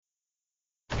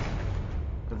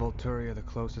Volturi are the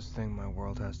closest thing my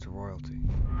world has to royalty.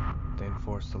 They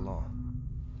enforce the law.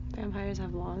 Vampires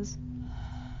have laws.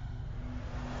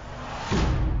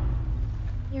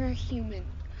 You're a human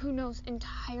who knows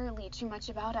entirely too much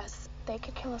about us. They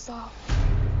could kill us all.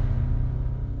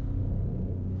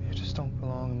 You just don't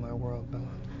belong in my world, Bella.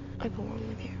 I belong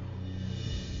with you.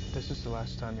 This is the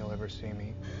last time you'll ever see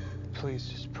me. Please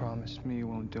just promise me you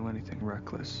won't do anything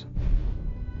reckless.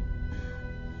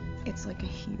 It's like a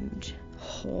huge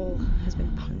hole has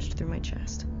been punched through my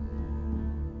chest.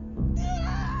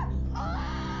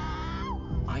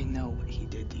 I know what he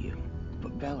did to you,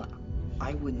 but Bella,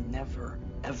 I would never,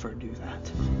 ever do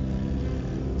that.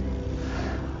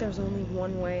 There's only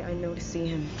one way I know to see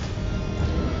him.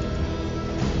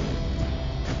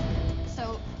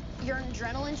 So, you're an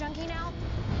adrenaline junkie now?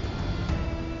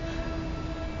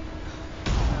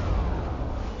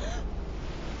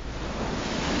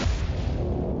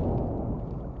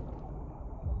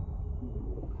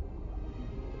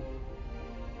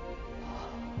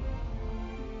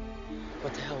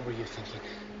 What the hell were you thinking?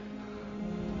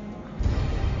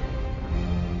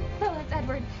 Bella, it's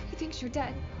Edward. He thinks you're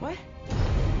dead. What?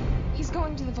 He's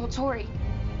going to the Volturi.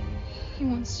 He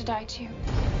wants to die too.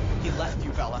 He left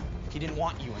you, Bella. He didn't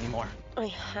want you anymore. I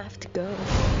have to go.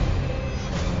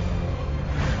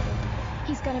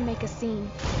 He's gonna make a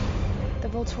scene. The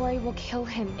Volturi will kill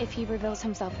him if he reveals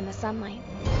himself in the sunlight.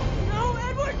 No,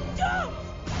 Edward, don't!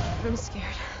 I'm scared.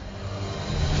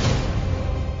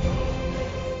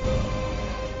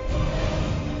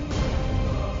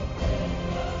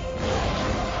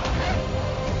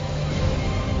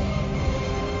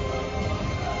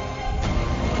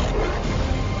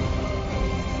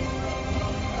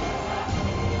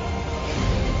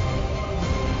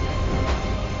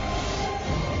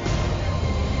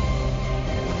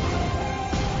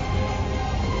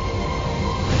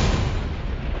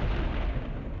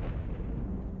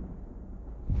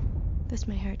 This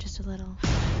may hurt just a little.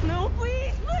 No,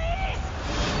 please, please!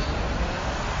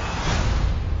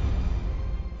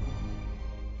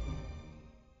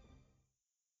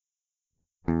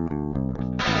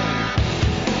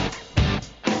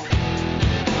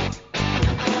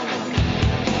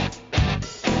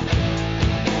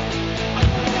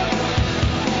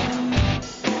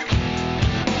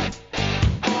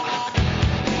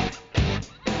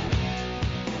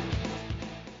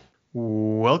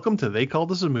 Welcome to They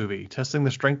Called Us a Movie, testing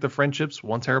the strength of friendships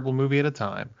one terrible movie at a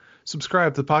time.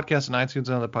 Subscribe to the podcast on iTunes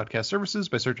and other podcast services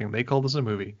by searching They Called Us a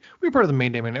Movie. We're part of the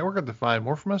Main Damie Network. To find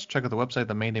more from us, check out the website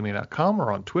themaindamie.com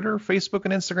or on Twitter, Facebook,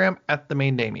 and Instagram at The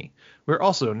Main Damie. We're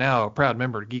also now a proud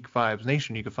member of Geek Vibes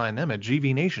Nation. You can find them at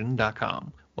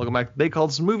gvnation.com. Welcome back to They Called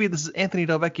Us a Movie. This is Anthony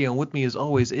Delvecchio, and with me as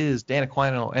always is Dan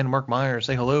Aquino and Mark Myers.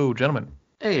 Say hello, gentlemen.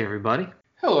 Hey, everybody.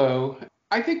 Hello.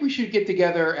 I think we should get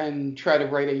together and try to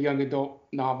write a young adult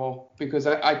novel because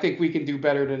I think we can do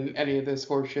better than any of this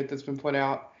horse shit that's been put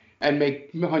out and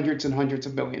make hundreds and hundreds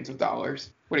of millions of dollars.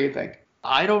 What do you think?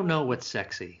 I don't know what's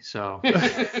sexy, so.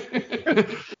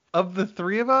 Of the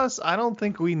three of us, I don't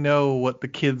think we know what the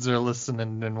kids are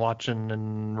listening and watching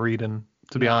and reading,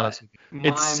 to be honest.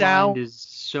 My mind is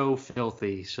so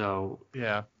filthy, so.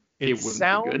 Yeah. It It wouldn't be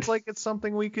sounds good. like it's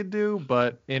something we could do,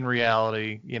 but in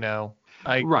reality,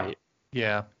 Right.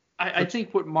 Yeah. I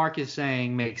think what Mark is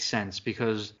saying makes sense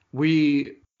because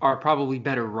we are probably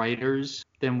better writers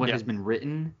than what has been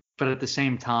written. But at the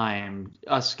same time,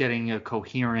 us getting a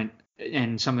coherent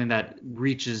and something that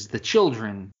reaches the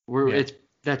children,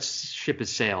 that ship has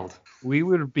sailed. We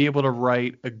would be able to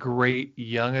write a great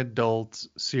young adult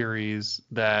series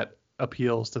that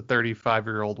appeals to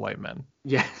 35-year-old white men.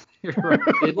 Yeah, you're right.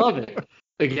 They love it.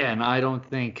 Again, I don't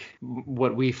think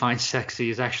what we find sexy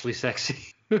is actually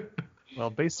sexy. Well,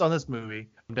 based on this movie,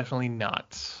 definitely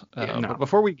not. No. But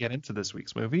before we get into this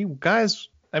week's movie, guys,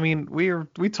 I mean,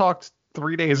 we talked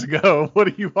 3 days ago. What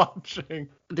are you watching?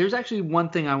 There's actually one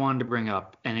thing I wanted to bring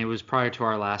up, and it was prior to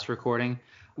our last recording.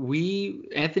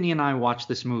 Anthony and I watched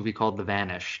this movie called The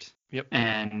Vanished. Yep.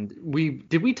 And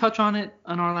did we touch on it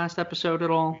on our last episode at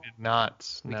all? We did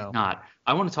not. We No. did not.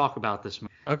 I want to talk about this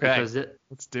movie. Okay. Because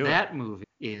Let's do it. that movie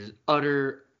is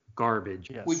utter garbage.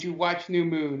 Yes. Would you watch New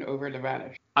Moon over The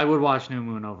Vanished? I would watch New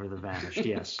Moon over The Vanished,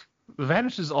 yes. The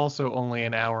Vanished is also only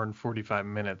an hour and 45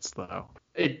 minutes, though.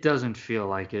 It doesn't feel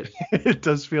like it. It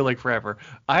does feel like forever.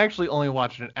 I actually only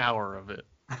watched an hour of it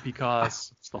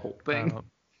because It's the whole thing.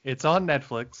 it's on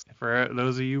Netflix. For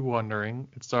those of you wondering,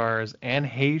 it stars Anne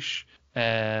Heche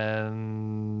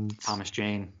and Thomas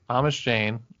Jane. I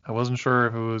wasn't sure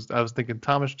if it was. I was thinking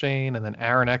Thomas Jane and then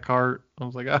Aaron Eckhart. I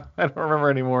was like, I don't remember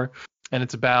anymore. And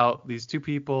it's about these two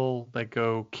people that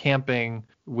go camping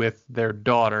with their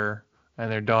daughter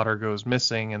and their daughter goes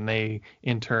missing, and they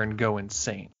in turn go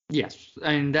insane. Yes,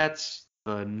 and that's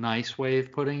a nice way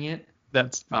of putting it.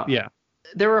 That's yeah.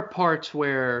 There are parts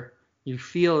where you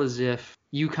feel as if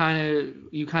you kind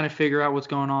of figure out what's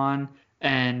going on,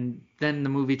 and then the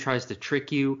movie tries to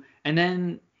trick you, and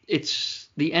then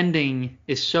the ending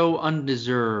is so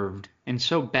undeserved and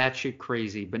so batshit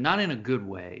crazy, but not in a good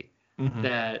way,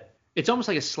 that it's almost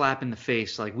like a slap in the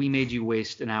face. Like, we made you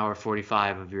waste an hour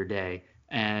 45 of your day.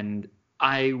 And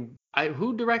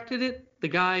who directed it? The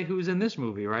guy who's in this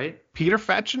movie, right? Peter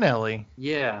Facinelli.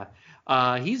 Yeah.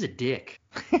 He's a dick.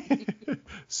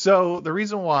 So the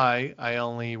reason why I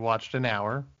only watched an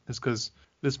hour is because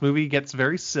this movie gets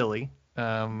very silly.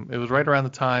 It was right around the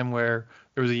time where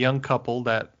there was a young couple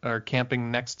that are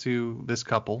camping next to this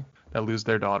couple that lose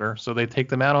their daughter. So they take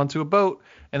them out onto a boat,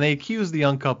 and they accuse the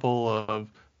young couple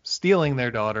of stealing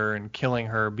their daughter and killing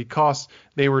her because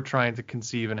they were trying to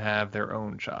conceive and have their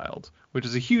own child, which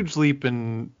is a huge leap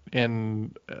in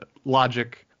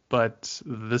logic, but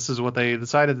this is what they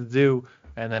decided to do.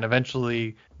 And then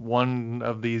eventually one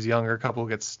of these younger couple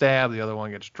gets stabbed, the other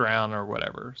one gets drowned or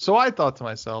whatever. So I thought to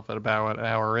myself at about an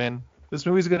hour in, this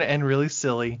movie's going to end really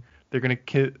silly. They're going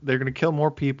to kill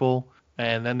more people,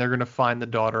 and then they're going to find the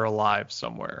daughter alive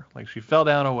somewhere. Like, she fell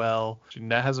down a well. She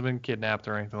hasn't been kidnapped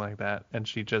or anything like that. And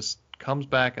she just comes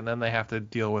back, and then they have to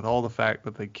deal with all the fact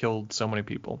that they killed so many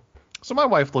people. So my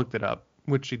wife looked it up,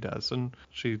 which she does, and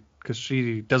because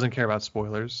she doesn't care about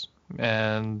spoilers.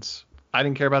 And I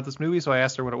didn't care about this movie, so I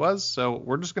asked her what it was. So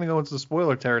we're just going to go into the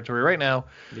spoiler territory right now.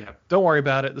 Yeah. Don't worry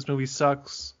about it. This movie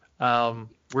sucks.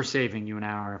 We're saving you an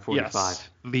hour and 45. Yes.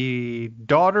 The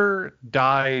daughter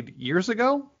died years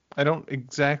ago. I don't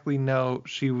exactly know.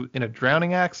 She was in a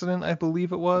drowning accident, I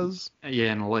believe it was.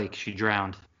 Yeah, in a lake. She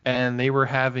drowned. And they were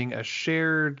having a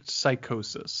shared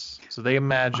psychosis. So they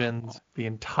imagined the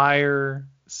entire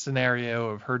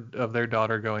scenario of their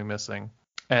daughter going missing.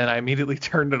 And I immediately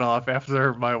turned it off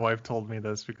after my wife told me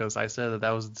this, because I said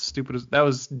that was the stupidest. That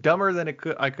was dumber than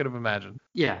I could have imagined.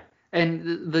 Yeah.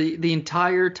 And the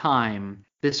entire time,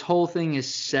 this whole thing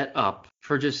is set up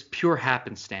for just pure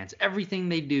happenstance. Everything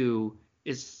they do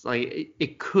is like,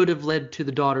 it could have led to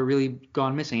the daughter really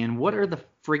gone missing. And what are the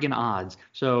friggin' odds?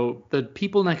 So the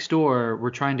people next door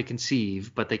were trying to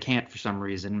conceive, but they can't for some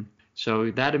reason. So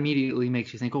that immediately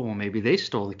makes you think, oh, well, maybe they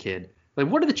stole the kid. Like,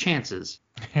 what are the chances?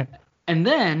 And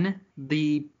then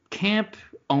the camp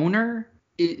owner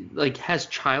has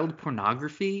child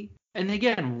pornography. And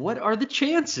again, what are the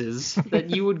chances that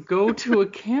you would go to a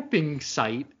camping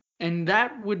site and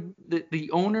the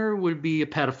owner would be a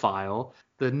pedophile,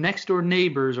 the next door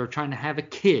neighbors are trying to have a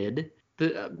kid,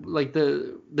 the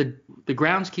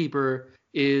groundskeeper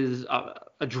is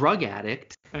a drug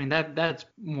addict. I mean, that's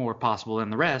more possible than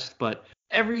the rest, but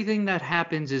everything that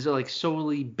happens is like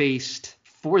solely based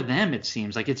for them. It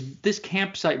seems like this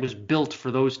campsite was built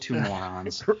for those two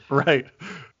morons. Right.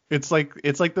 It's like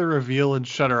the reveal in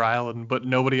Shutter Island, but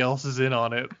nobody else is in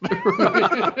on it.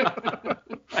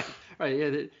 Right.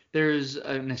 Yeah. There's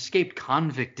an escaped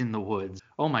convict in the woods.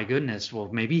 Oh my goodness. Well,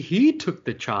 maybe he took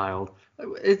the child.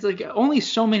 It's like only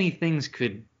so many things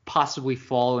could possibly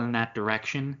fall in that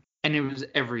direction, and it was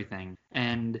everything.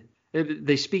 And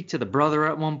they speak to the brother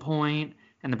at one point,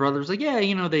 and the brother's like, yeah,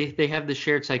 they have this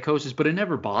shared psychosis, but it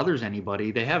never bothers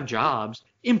anybody. They have jobs.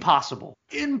 Impossible.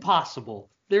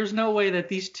 There's no way that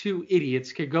these two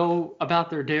idiots could go about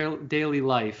their daily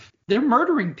life. They're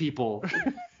murdering people.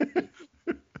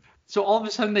 So all of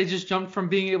a sudden they just jumped from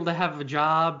being able to have a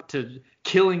job to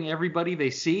killing everybody they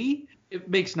see? It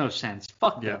makes no sense.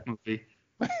 Fuck that movie.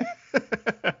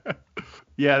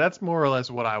 Yeah, that's more or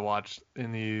less what I watched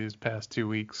in these past 2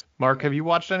 weeks. Mark, have you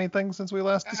watched anything since we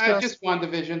last discussed? Just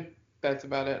WandaVision. That's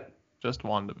about it. Just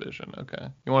WandaVision. Okay.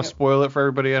 You want to spoil it for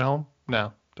everybody at home?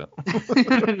 No.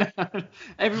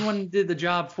 Everyone did the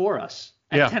job for us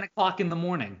at 10 o'clock in the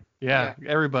morning. Yeah,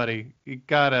 everybody. You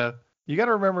gotta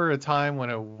remember a time when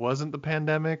it wasn't the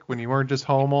pandemic, when you weren't just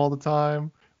home all the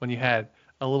time, when you had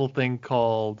a little thing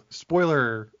called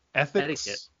spoiler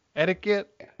ethics. Etiquette,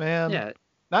 man. Yeah.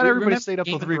 Not everybody stayed up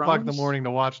till 3 o'clock in the morning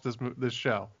to watch this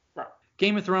show.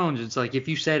 Game of Thrones, it's like if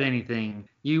you said anything,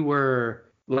 you were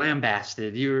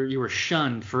lambasted. You were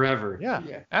shunned forever. Yeah,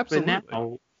 absolutely. But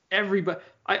now everybody,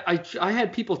 I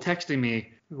had people texting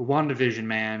me, WandaVision,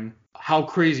 man, how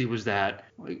crazy was that?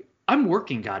 Like, I'm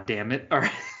working, goddammit. All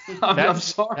right. I'm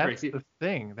sorry. That's the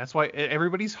thing. That's why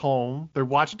everybody's home. They're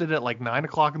watching it at like 9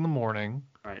 o'clock in the morning.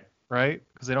 Right?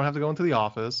 Because they don't have to go into the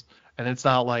office. And it's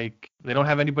not like they don't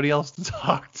have anybody else to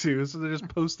talk to. So they're just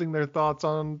posting their thoughts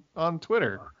on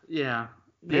Twitter. Yeah.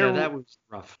 Yeah, that was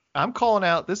rough. I'm calling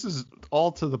out. This is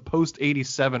all to the post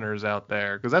 87ers out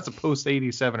there, because that's a post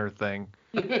 87er thing.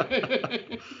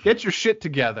 Get your shit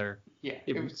together. Yeah,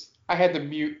 it was. I had to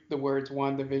mute the words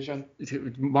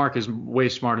WandaVision. Mark is way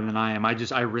smarter than I am.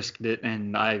 I risked it,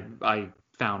 and I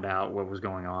found out what was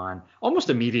going on almost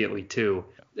immediately too.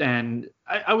 And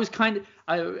I was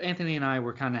Anthony and I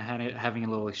were kind of having a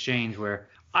little exchange where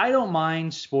I don't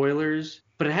mind spoilers,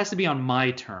 but it has to be on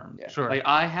my terms. Yeah. Sure. Like,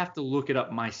 I have to look it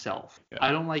up myself. Yeah.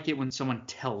 I don't like it when someone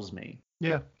tells me.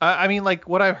 Yeah. I mean, like,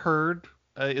 what I've heard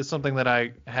is something that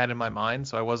I had in my mind,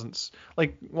 so I wasn't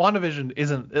like, WandaVision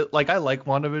isn't like, I like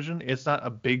WandaVision. It's not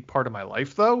a big part of my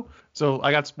life though. So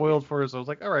I got spoiled for it. So I was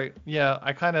like, all right, yeah,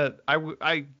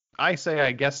 I say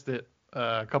I guessed it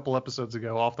a couple episodes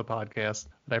ago off the podcast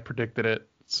that I predicted it.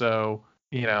 So,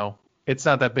 you know, it's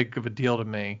not that big of a deal to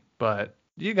me, but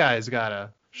you guys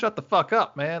gotta shut the fuck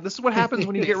up, man. This is what happens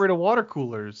when you get rid of water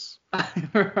coolers.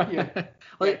 Right. Yeah.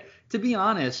 Like, to be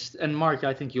honest, and Mark,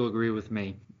 I think you'll agree with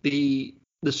me, the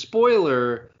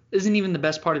spoiler isn't even the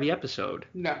best part of the episode.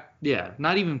 No. Yeah,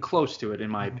 not even close to it, in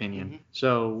my opinion. Mm-hmm.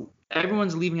 So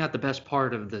everyone's leaving out the best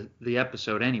part of the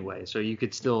episode anyway. So you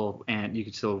could still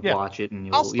watch it, and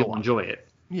you'll enjoy it.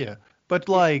 Yeah, but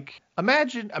like,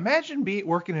 imagine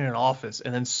working in an office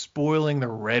and then spoiling the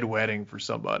red wedding for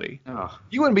somebody. Oh.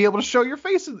 You wouldn't be able to show your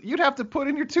face. You'd have to put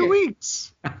in your 2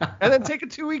 weeks and then take a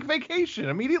 2-week vacation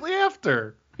immediately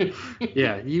after.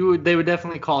 Yeah, they would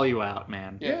definitely call you out,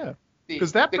 man. Yeah. The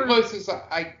 'Cause the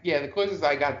closest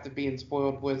I got to being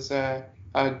spoiled was a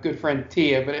good friend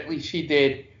Tia, but at least she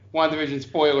did WandaVision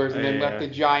spoilers and then left a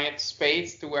giant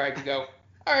space to where I could go,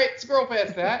 all right, scroll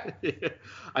past that.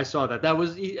 I saw that. That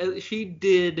was she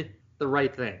did the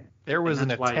right thing. There was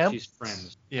an attempt. Why she's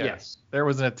friends. Yeah, yes. There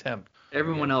was an attempt.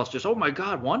 Everyone else just, oh my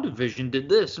God, WandaVision did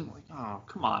this. I'm like, oh,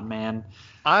 come on, man.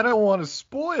 I don't want to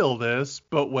spoil this,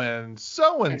 but when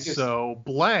so and so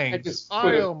blank,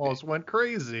 I almost went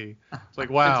crazy. It's like,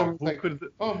 wow,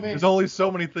 oh man, there's only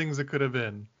so many things it could have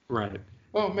been. Right.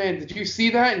 Oh man, did you see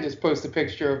that? And just post a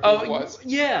picture of who it was.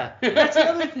 Yeah, that's the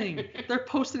other thing. They're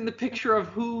posting the picture of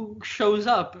who shows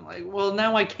up. I'm like, well,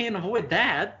 now I can't avoid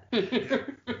that.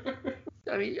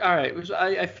 I mean, all right.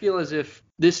 I feel as if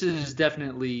this is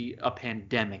definitely a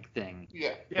pandemic thing.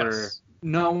 Yeah. Where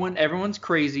everyone's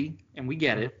crazy, and we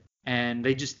get it, and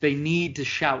they need to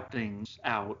shout things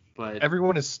out, but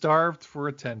everyone is starved for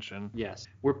attention. Yes,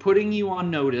 we're putting you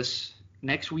on notice.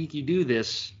 Next week you do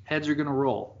this, heads are gonna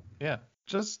roll. Yeah,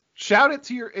 just shout it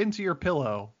into your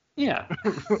pillow. Yeah,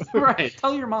 right.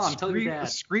 Tell your mom, tell your dad.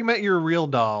 Scream at your real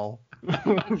doll.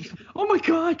 Oh my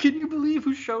God! Can you believe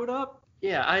who showed up?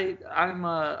 Yeah,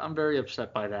 I'm very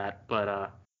upset by that,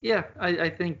 but yeah, I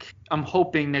think I'm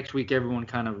hoping next week everyone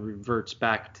kind of reverts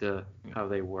back to how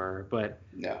they were, but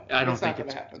no, I don't think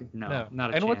it's gonna happen. No, not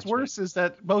a chance. And what's worse is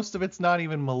that most of it's not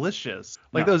even malicious.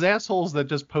 Like those assholes that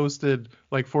just posted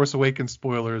like Force Awakens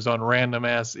spoilers on random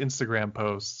ass Instagram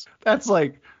posts. That's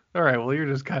like, all right, well, you're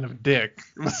just kind of a dick.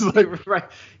 Like, right?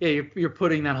 Yeah, you're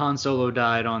putting that Han Solo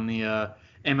died on the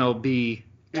MLB.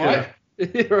 What?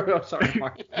 Oh, sorry,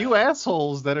 Mark. You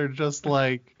assholes that are just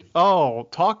like,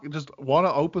 just want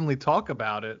to openly talk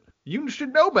about it. You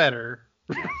should know better.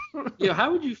 Yeah,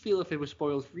 how would you feel if it was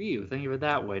spoiled for you? Think of it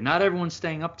that way. Not everyone's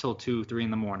staying up till 2, 3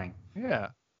 in the morning. Yeah,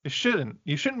 you shouldn't.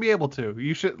 You shouldn't be able to.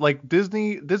 You should, like,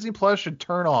 Disney Plus should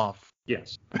turn off.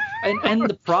 Yes. And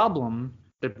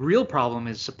the real problem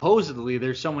is supposedly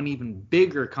there's someone even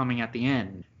bigger coming at the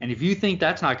end. And if you think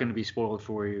that's not going to be spoiled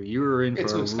for you, you're in for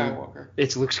Luke Skywalker.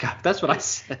 It's Luke Skywalker. That's what I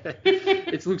said.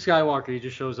 It's Luke Skywalker. He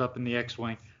just shows up in the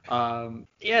X-Wing.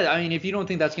 Yeah, I mean, if you don't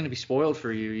think that's going to be spoiled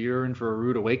for you, you're in for a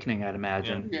rude awakening, I'd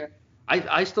imagine. Yeah.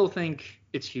 I still think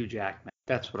it's Hugh Jackman.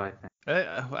 That's what I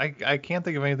think. I can't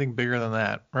think of anything bigger than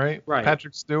that, right? Right.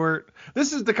 Patrick Stewart.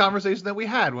 This is the conversation that we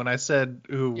had when I said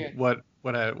what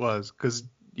it was, because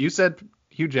you said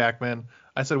Hugh Jackman.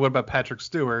 I said, what about Patrick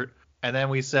Stewart? And then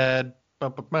we said,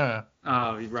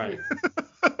 Oh, right.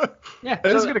 Yeah.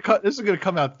 This is gonna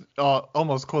come out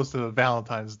almost close to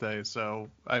Valentine's Day, so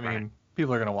I mean,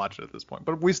 people are gonna watch it at this point,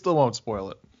 but we still won't spoil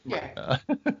it. Yeah.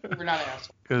 We're not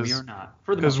assholes. We are not.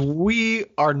 Because we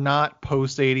are not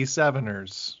post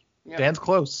 87ers. Yeah. Dan's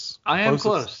close. I am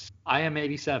close. I am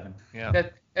 87. Yeah.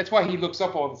 That's why he looks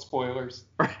up all the spoilers.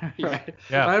 Right. Yeah.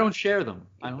 But I don't share them.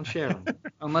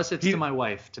 Unless it's to my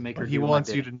wife to make her. He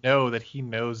wants you to know that he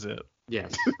knows it.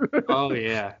 Yes. Oh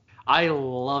yeah. I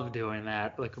love doing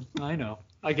that. Like, I know.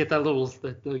 I get that little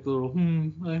that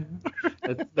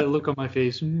look on my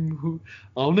face.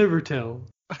 I'll never tell.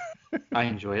 I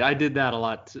enjoy it. I did that a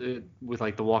lot with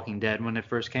like The Walking Dead when it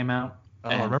first came out. Oh,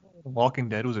 remember Walking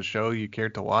Dead was a show you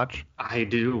cared to watch? I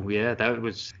do, yeah. That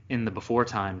was in the before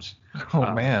times.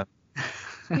 Oh, man.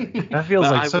 That feels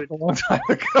But like I such a long time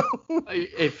ago.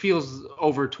 It feels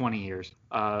over 20 years.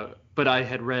 But I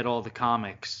had read all the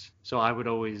comics, so I would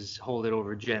always hold it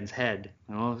over Jen's head.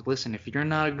 Listen, if you're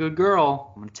not a good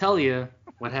girl, I'm going to tell you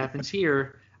what happens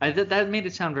here. That made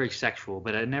it sound very sexual,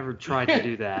 but I never tried to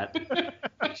do that.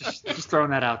 just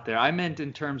throwing that out there. I meant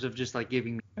in terms of just like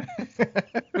giving me...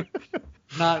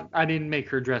 I didn't make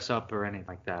her dress up or anything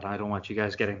like that. I don't want you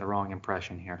guys getting the wrong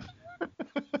impression here.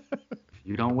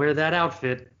 You don't wear that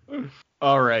outfit.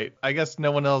 All right. I guess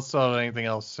no one else saw anything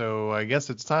else, so I guess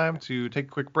it's time to take a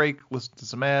quick break, listen to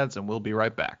some ads, and we'll be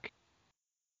right back.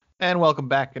 And welcome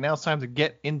back. And now it's time to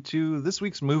get into this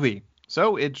week's movie.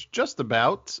 So it's just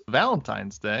about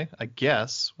Valentine's Day, I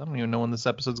guess. I don't even know when this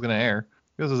episode's going to air.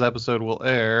 Because this episode will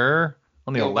air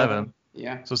on the 11th.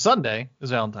 Yeah. So Sunday is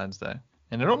Valentine's Day.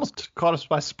 And it almost caught us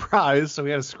by surprise, so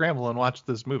we had to scramble and watch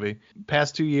this movie.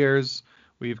 Past 2 years,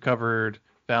 we've covered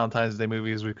Valentine's Day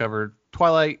movies. We've covered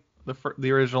Twilight,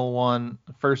 the original one,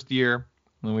 the first year.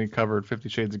 And we covered 50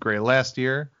 Shades of Grey last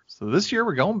year. So this year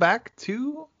we're going back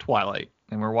to Twilight.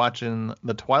 And we're watching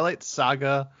the Twilight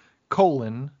Saga,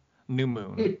 New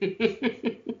Moon.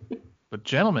 But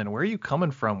gentlemen, where are you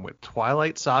coming from with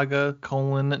Twilight Saga,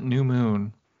 New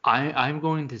Moon? I'm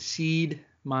going to cede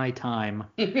my time.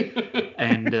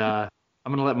 And I'm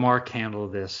going to let Mark handle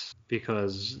this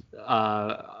because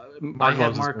I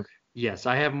have Mark. Yes,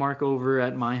 I have Mark over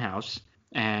at my house,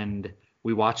 and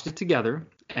we watched it together.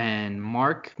 And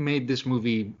Mark made this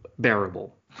movie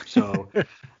bearable. So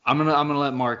I'm gonna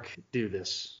let Mark do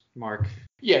this. Mark.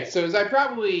 Yeah. So as I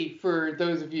probably, for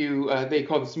those of you, they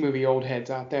call this movie old heads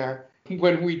out there.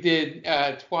 When we did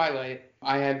Twilight,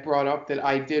 I had brought up that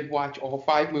I did watch all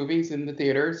 5 movies in the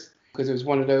theaters because it was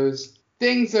one of those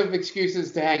things of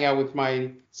excuses to hang out with my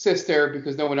sister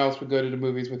because no one else would go to the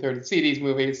movies with her to see these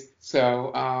movies.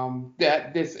 So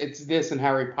it's this and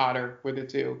Harry Potter were the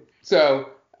two.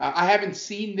 So I haven't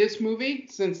seen this movie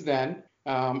since then.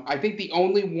 I think the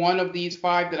only one of these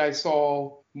 5 that I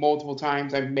saw multiple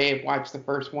times, I may have watched the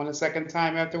first one a second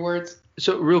time afterwards.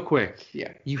 So real quick,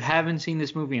 yeah, you haven't seen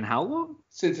this movie in how long?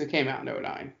 Since it came out in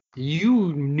 2009.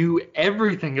 You knew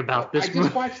everything about this movie. I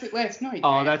just watched it last night.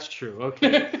 Oh, man. That's true.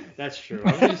 Okay, that's true.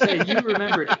 I was going to say, you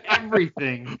remembered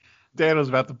everything. Dan was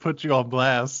about to put you on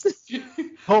blast.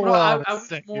 Hold on. I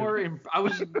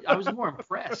was more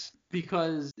impressed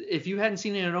because if you hadn't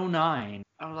seen it in 2009,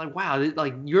 I was like, wow,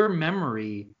 like your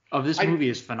memory of this movie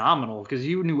is phenomenal because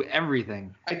you knew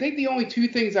everything. I think the only 2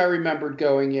 things I remembered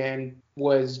going in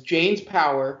was Jane's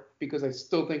power, because I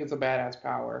still think it's a badass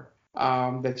power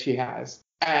that she has,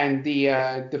 and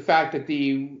the fact that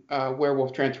the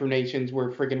werewolf transformations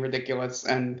were freaking ridiculous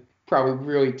and probably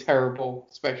really terrible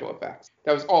special effects.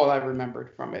 That was all I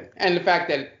remembered from it. And the fact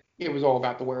that it was all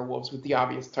about the werewolves with the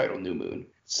obvious title, New Moon.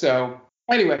 So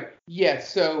anyway,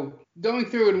 so going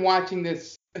through and watching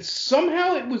this,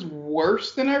 somehow it was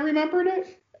worse than I remembered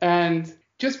it. And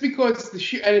just because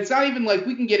and it's not even like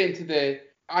we can get into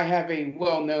I have a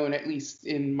well-known, at least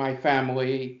in my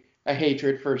family, a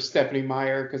hatred for Stephanie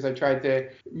Meyer because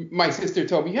my sister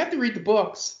told me, you have to read the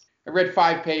books. I read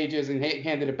 5 pages and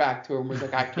handed it back to him. Was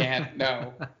like, I can't.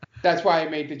 No. That's why I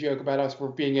made the joke about us for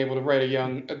being able to write a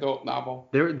young adult novel.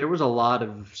 There was a lot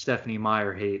of Stephanie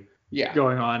Meyer hate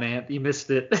going on, Ant. You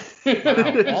missed it.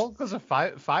 Wow, all because of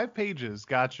 5 pages.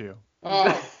 Got you.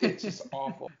 Oh, it's just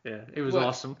awful. Yeah, it was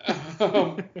awesome.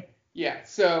 Yeah,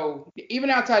 so even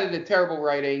outside of the terrible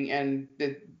writing and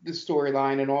the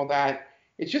storyline and all that,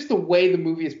 it's just the way the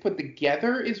movie is put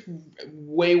together is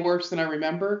way worse than I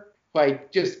remember.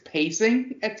 Like just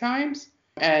pacing at times.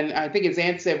 And I think as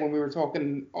Ant said when we were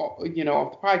talking, off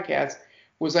the podcast,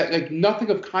 was that like nothing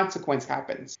of consequence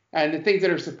happens. And the things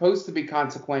that are supposed to be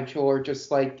consequential are just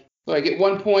like at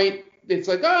one point, it's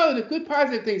like, oh, the good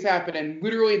positive things happen. And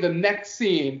literally the next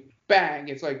scene, bang,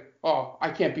 it's like, oh, I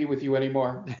can't be with you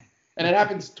anymore. And it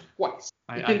happens twice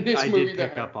in this movie. I did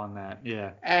pick up on that,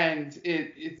 yeah. And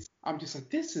I'm just like,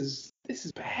 this is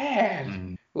bad.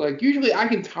 Mm. Like usually I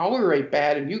can tolerate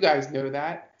bad, and you guys know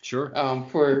that. Sure.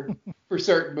 For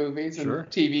certain movies and sure.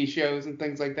 TV shows and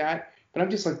things like that. But I'm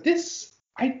just like, this.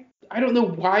 I don't know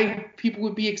why people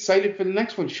would be excited for the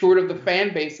next one, short of the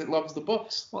fan base that loves the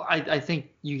books. Well, I think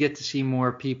you get to see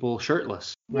more people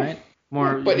shirtless, right?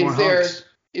 More. But more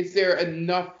is there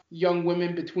enough young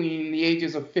women between the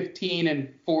ages of 15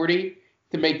 and 40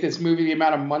 to make this movie the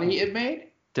amount of money it made?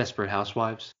 Desperate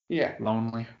Housewives. Yeah.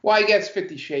 Lonely. Well, I guess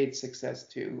 50 Shades success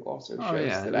too also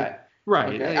shows to that.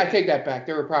 Right. Okay. I take that back.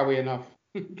 There were probably enough.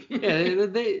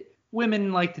 Yeah,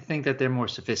 women like to think that they're more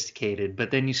sophisticated,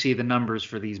 but then you see the numbers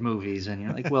for these movies and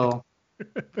you're like, well,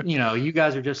 you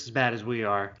guys are just as bad as we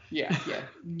are. Yeah.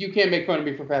 You can't make fun of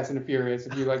me for Fast and the Furious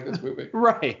if you like this movie.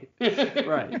 Right.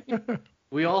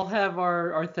 We all have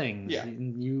our things. Yeah.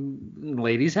 You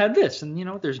ladies had this,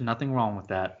 and there's nothing wrong with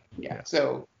that. Yeah.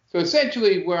 So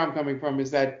essentially, where I'm coming from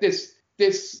is that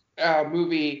this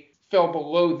movie fell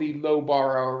below the low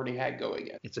bar I already had going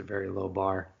in. It's a very low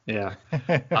bar. Yeah.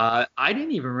 I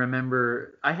didn't even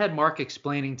remember. I had Mark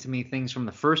explaining to me things from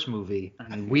the first movie,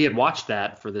 and we had watched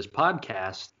that for this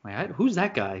podcast. Who's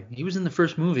that guy? He was in the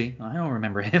first movie. I don't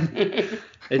remember him.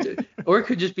 Or it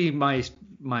could just be my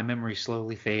memory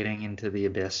slowly fading into the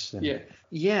abyss. And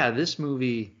yeah, this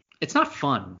movie, it's not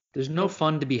fun. There's no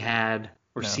fun to be had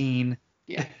or seen.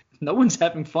 Yeah. No one's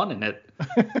having fun in it.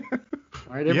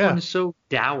 Right? Everyone is so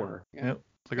dour. Yep.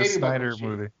 It's like maybe a Snyder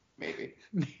movie. Maybe.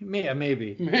 Yeah,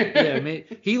 maybe. Yeah,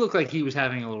 he looked like he was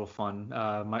having a little fun.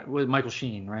 With Michael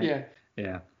Sheen, right? Yeah.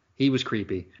 Yeah. He was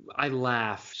creepy. I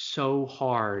laughed so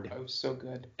hard. It was so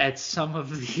good. At some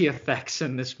of the effects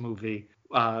in this movie.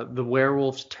 The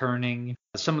werewolves turning.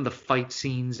 Some of the fight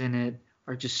scenes in it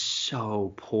are just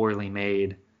so poorly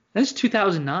made. That's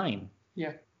 2009.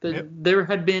 Yeah.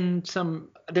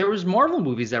 There was Marvel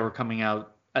movies that were coming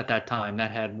out at that time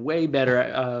that had way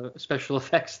better special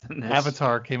effects than this.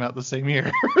 Avatar came out the same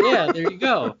year. Yeah, there you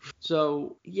go.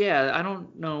 So, yeah, I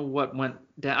don't know what went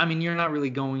down. I mean, you're not really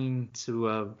going to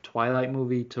a Twilight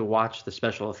movie to watch the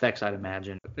special effects, I'd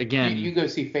imagine. Again, you go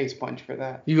see Face Punch for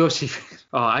that. You go see.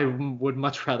 Oh, I would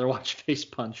much rather watch Face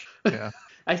Punch. Yeah.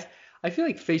 I feel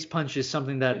like Face Punch is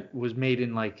something that was made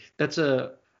in that's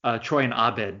a Troy and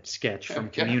Abed sketch from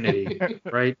Community,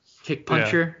 right? Kick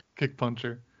Puncher. Yeah, Kick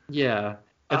Puncher. Yeah.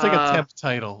 It's like a temp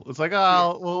title. It's like,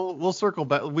 we'll circle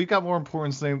back. We got more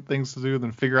important things to do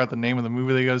than figure out the name of the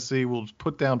movie they go see. We'll just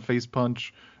put down Face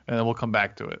Punch, and then we'll come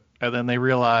back to it. And then they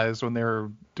realized when they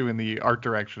were doing the art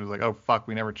direction, it was like, oh, fuck,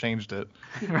 we never changed it.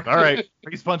 All right,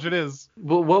 Face Punch it is.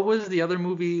 Well, what was the other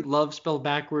movie? Love spelled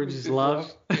backwards is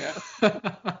love? Yeah.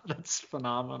 That's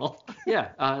phenomenal.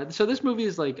 Yeah, so this movie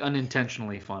is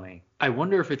unintentionally funny. I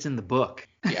wonder if it's in the book.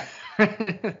 Yeah.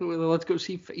 Let's go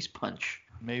see Face Punch.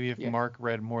 Maybe if Mark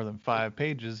read more than 5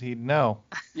 pages, he'd know.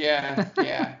 Yeah.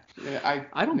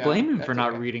 I don't blame him for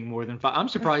not reading more than 5. I'm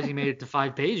surprised he made it to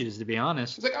 5 pages, to be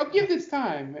honest. It's like, I'll give this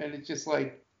time. And it's just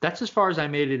like... That's as far as I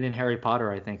made it in Harry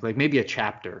Potter, I think. Maybe a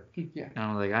chapter. Yeah. And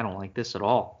I'm like, I don't like this at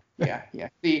all. Yeah.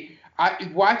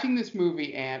 Watching this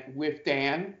movie, with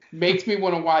Dan, makes me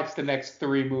want to watch the next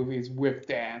 3 movies with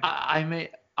Dan.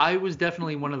 I was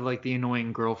definitely one of the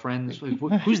annoying girlfriends.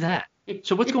 Who's that?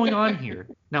 So what's going on here?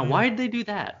 Now, why did they do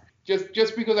that?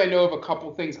 Just because I know of a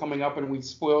couple things coming up and we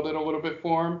spoiled it a little bit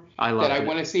for him, I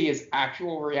want to see his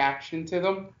actual reaction to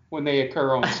them when they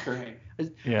occur on screen.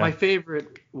 Yeah. My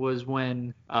favorite was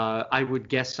when I would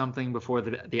guess something before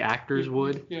the actors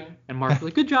would. Yeah. And Mark was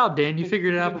like, good job, Dan. You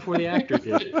figured it out before the actor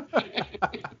did.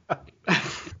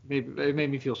 It made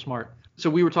me feel smart. So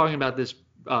we were talking about this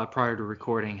prior to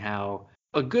recording, how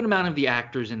a good amount of the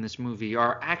actors in this movie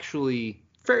are actually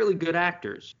fairly good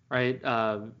actors, right?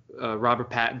 Robert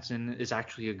Pattinson is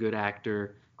actually a good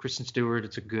actor. Kristen Stewart,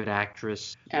 it's a good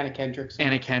actress. Anna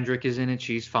Kendrick is in it.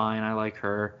 She's fine. I like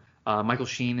her. Michael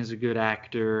Sheen is a good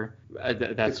actor.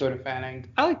 Dakota Fanning.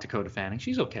 I like Dakota Fanning.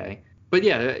 She's okay. But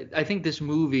yeah, I think this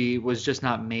movie was just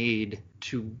not made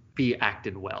to be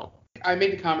acted well. I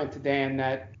made the comment to Dan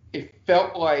that it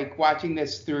felt like watching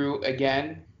this through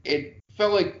again, it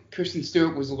felt like Kristen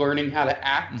Stewart was learning how to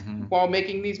act while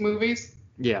making these movies.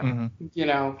 Yeah.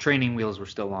 Mm-hmm. Training wheels were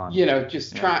still on.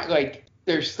 Trying,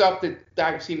 there's stuff that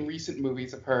I've seen recent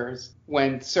movies of hers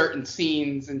when certain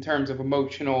scenes in terms of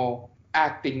emotional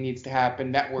acting needs to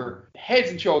happen that were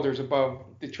heads and shoulders above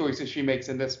the choices she makes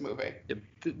in this movie.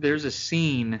 There's a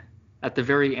scene at the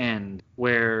very end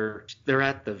where they're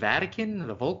at the Vatican,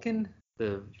 the Vulcan,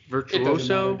 the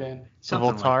Virtuoso, matter,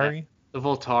 something the Voltari. Like that. The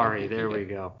Voltari, there we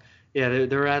go. Yeah,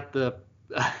 they're at the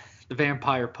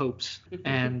vampire popes,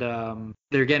 and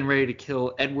they're getting ready to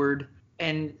kill Edward.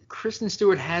 And Kristen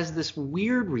Stewart has this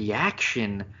weird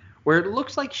reaction where it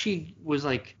looks like she was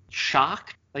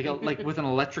shocked, like with an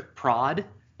electric prod.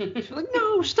 She's like,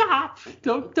 no, stop,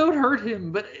 don't hurt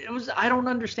him. But I don't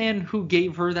understand who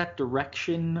gave her that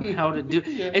direction, how to do.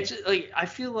 Yeah. It's I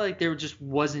feel like there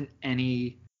wasn't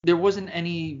any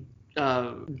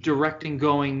directing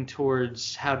going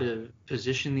towards how to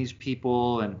position these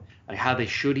people and how they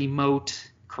should emote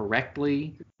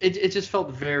correctly. It just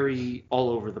felt very all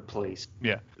over the place.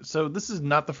 Yeah. So this is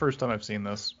not the first time I've seen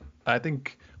this. I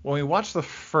think when we watched the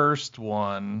first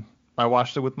one, I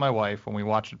watched it with my wife when we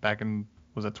watched it back in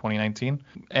was it 2019?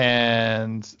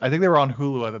 And I think they were on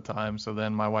Hulu at the time. So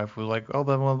then my wife was like, oh,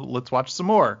 then let's watch some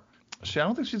more. I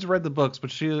don't think she's read the books, but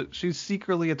she's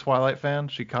secretly a Twilight fan.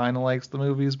 She kind of likes the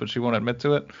movies, but she won't admit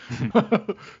to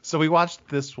it. So we watched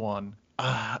this one.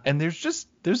 And there's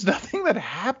nothing that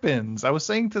happens. I was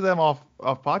saying to them off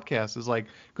podcast is like,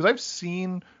 because I've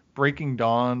seen Breaking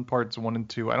Dawn parts 1 and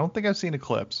 2. I don't think I've seen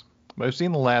Eclipse, but I've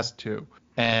seen the last 2.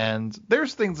 And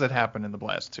there's things that happen in the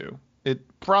last 2. It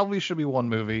probably should be one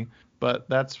movie, but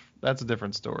that's a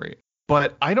different story.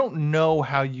 But I don't know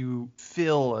how you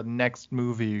fill a next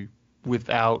movie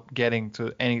without getting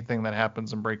to anything that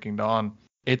happens in Breaking Dawn.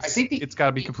 It's got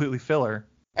to be completely filler.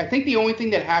 I think the only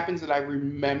thing that happens that I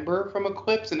remember from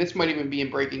Eclipse, and this might even be in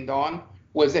Breaking Dawn,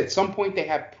 was at some point they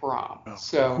have prom.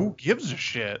 So who gives a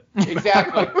shit?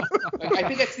 Exactly. I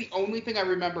think that's the only thing I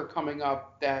remember coming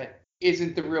up that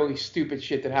isn't the really stupid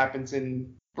shit that happens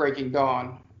in Breaking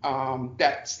Dawn.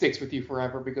 That sticks with you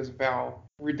forever because of how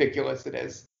ridiculous it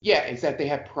is. Yeah, is that they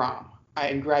have prom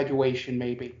and graduation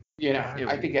maybe.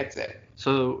 I think that's it.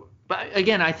 So, but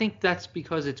again, I think that's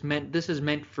because this is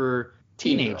meant for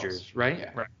teenagers, right?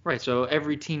 Yeah. Right. So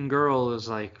every teen girl is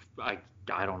like, I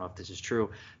don't know if this is true,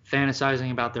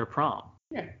 fantasizing about their prom.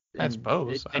 Yeah. I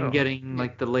suppose. And getting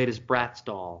like the latest Bratz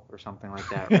doll or something like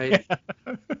that, right?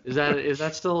 Yeah. Is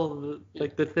that still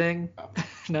like the thing?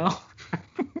 No?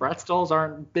 Bratz dolls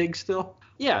aren't big still?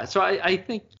 Yeah, so I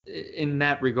think in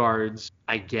that regards,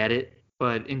 I get it.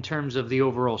 But in terms of the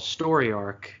overall story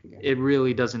arc, it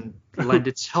really doesn't lend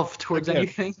itself towards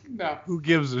anything. No. Who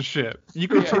gives a shit? You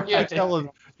could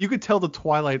you could tell the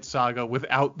Twilight Saga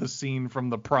without the scene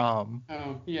from the prom.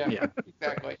 Oh, yeah.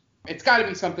 Exactly. It's got to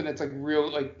be something that's like real,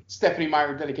 like Stephanie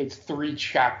Meyer dedicates 3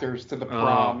 chapters to the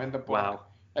prom in the book. Wow.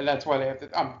 And that's why they have to.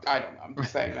 I don't know. I'm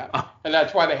just saying that. And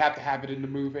that's why they have to have it in the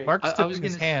movie. Mark's tipping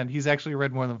his hand. He's actually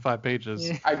read more than 5 pages.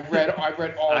 Yeah. I've read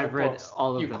all the books.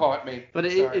 All of you them. Caught me. But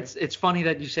it's funny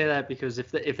that you say that because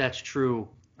if that's true,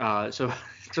 so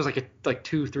there's like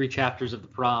 2-3 chapters of the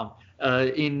prom.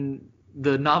 In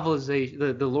the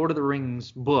novelization, the Lord of the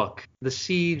Rings book, the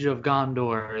Siege of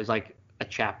Gondor is like a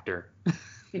chapter.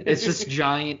 It's this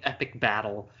giant epic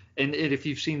battle, and if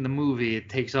you've seen the movie, it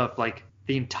takes up like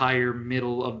the entire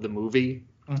middle of the movie,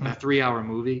 a 3-hour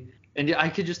movie. And I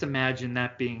could just imagine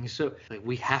that being so, like,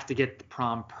 we have to get the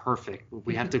prom perfect.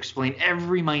 We have to explain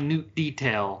every minute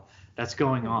detail that's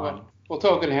going on. Well,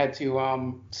 Tolkien had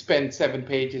to spend 7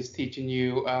 pages teaching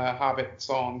you Hobbit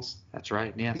songs. That's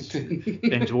right, yes.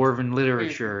 And Dwarven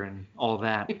literature and all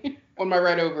that. On my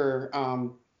ride over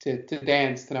to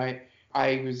Dan's tonight,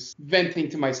 I was venting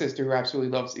to my sister, who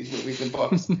absolutely loves these movies and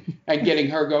books, and getting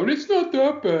her going, it's not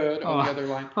that bad, on the other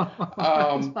line.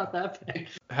 It's not that bad.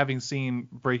 Having seen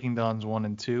Breaking Dawn's 1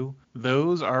 and 2,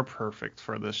 those are perfect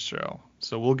for this show.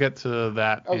 So we'll get to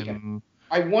that in...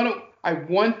 I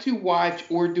want to watch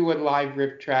or do a live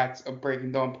rip tracks of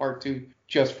Breaking Dawn Part 2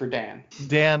 just for Dan.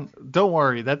 Dan, don't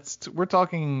worry. We're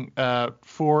talking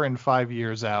 4 and 5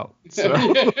 years out.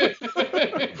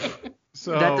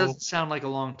 So that doesn't sound like a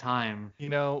long time. We've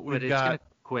got it's gonna be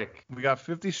quick. We got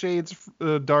 50 Shades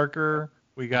Darker.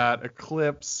 We got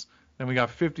Eclipse. Then we got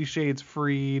 50 Shades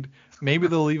Freed. Maybe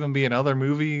there'll even be another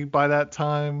movie by that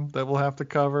time that we'll have to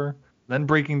cover. Then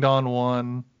Breaking Dawn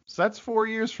 1. So that's 4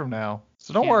 years from now.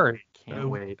 So don't worry. Can't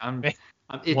wait. I'm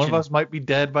itching. One of us might be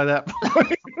dead by that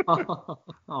point.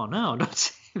 Oh no! Don't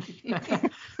say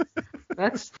that.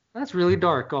 That's really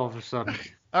dark all of a sudden.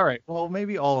 All right. Well,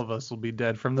 maybe all of us will be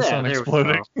dead from the sun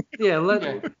exploding.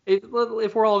 Yeah.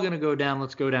 If we're all gonna go down,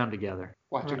 let's go down together.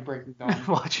 Watching Breaking Dawn.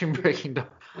 Watching Breaking Dawn.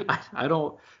 I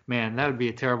don't. Man, that would be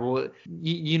a terrible.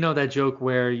 You know that joke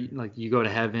where you go to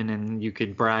heaven and you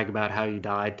could brag about how you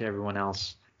died to everyone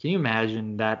else. Can you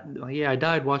imagine that? Yeah, I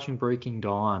died watching Breaking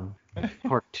Dawn,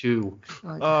 Part 2.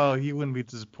 Oh, you wouldn't be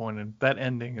disappointed. That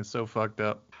ending is so fucked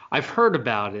up. I've heard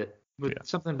about it, with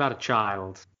something about a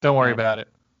child. Don't worry about it.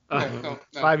 No.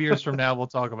 5 years from now, we'll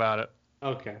talk about it.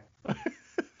 Okay.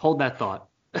 Hold that thought.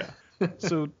 Yeah.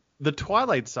 So, The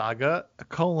Twilight Saga,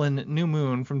 New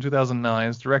Moon from 2009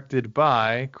 is directed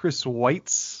by Chris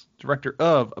Weitz, director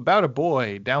of About a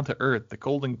Boy, Down to Earth, The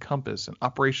Golden Compass, and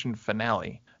Operation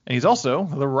Finale. And he's also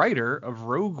the writer of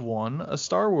Rogue One, a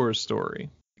Star Wars story.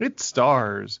 It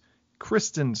stars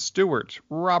Kristen Stewart,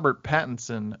 Robert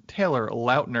Pattinson, Taylor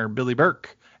Lautner, Billy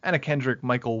Burke, Anna Kendrick,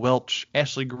 Michael Welch,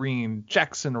 Ashley Greene,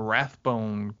 Jackson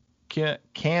Rathbone,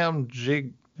 Cam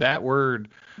Jig,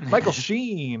 Michael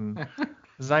Sheen.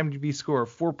 His IMDb score of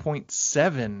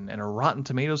 4.7 and a Rotten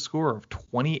Tomatoes score of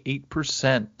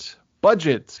 28%.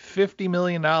 Budget $50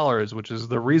 million, which is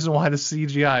the reason why the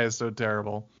CGI is so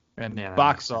terrible. And Yeah, that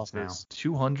box makes sense office,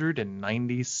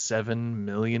 $297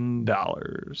 million.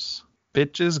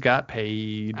 Bitches got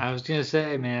paid. I was gonna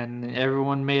say, man,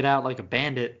 everyone made out like a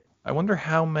bandit. I wonder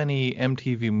how many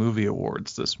MTV Movie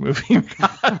Awards this movie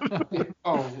got.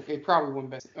 It probably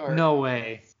wouldn't be. No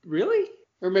way. Really?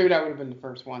 Or maybe that would have been the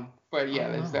first one. But yeah,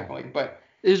 Oh, there's wow. definitely. But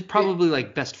It was probably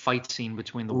like best fight scene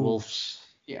between the wolves.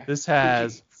 yeah. This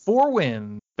has 4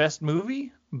 wins. Best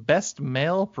movie, best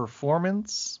male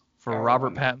performance for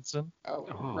Robert Pattinson,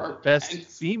 Robert best Pattinson.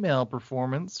 female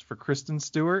performance for Kristen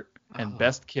Stewart, and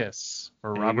best kiss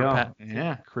for There you Robert go. Pattinson,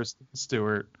 Yeah. Kristen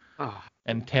Stewart. Oh,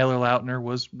 And Taylor Lautner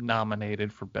was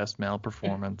nominated for best male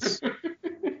performance.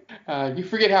 You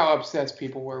forget how obsessed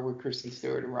people were with Kristen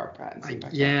Stewart and Robert Pattinson.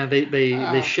 yeah,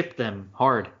 they shipped them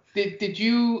hard. Did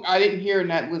you? I didn't hear in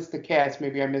that list of cast.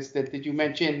 Maybe I missed it. Did you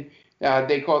mention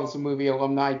they call this a movie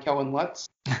alumni Kellen Lutz?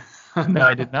 No,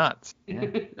 I did not. Yeah.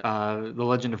 The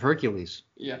Legend of Hercules.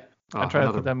 Yeah. I tried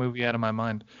to put that movie out of my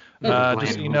mind. Another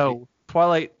Just so bland you know,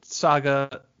 Twilight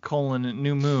Saga :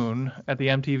 New Moon at the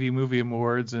MTV Movie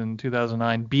Awards in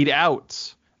 2009 beat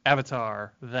out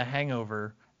Avatar, The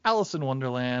Hangover, Alice in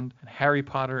Wonderland, and Harry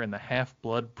Potter and the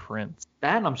Half-Blood Prince.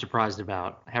 That I'm surprised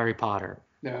about, Harry Potter.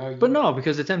 No. But no,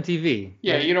 because it's MTV.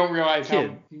 Yeah, you don't realize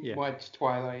how Yeah. much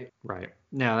Twilight. Right.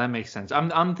 No, that makes sense.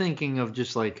 I'm thinking of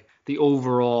just like the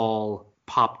overall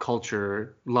pop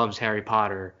culture loves Harry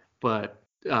Potter, but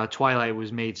Twilight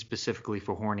was made specifically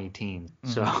for horny teens.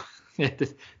 So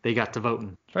they got to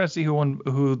voting. Trying to see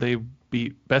who they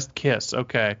beat. Best Kiss.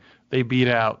 Okay. They beat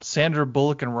out Sandra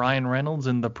Bullock and Ryan Reynolds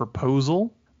in The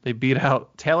Proposal. They beat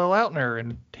out Taylor Lautner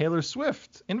and Taylor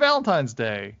Swift in Valentine's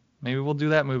Day. Maybe we'll do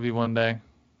that movie one day.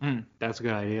 That's a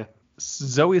good idea.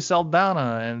 Zoe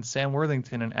Saldana and Sam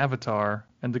Worthington in Avatar,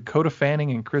 and Dakota Fanning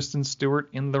and Kristen Stewart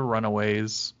in The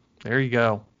Runaways. There you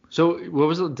go. So what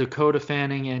was it? Dakota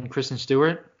Fanning and Kristen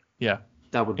Stewart? Yeah.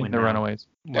 That would In win The now. Runaways.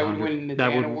 That would win the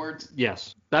Dan Awards.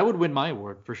 Yes. That would win my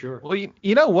award for sure. Well,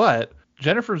 you know what?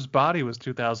 Jennifer's Body was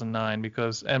 2009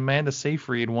 because Amanda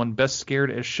Seyfried won Best Scared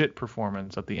as Shit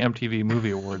performance at the MTV Movie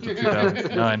Awards of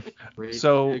 2009.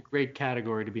 A great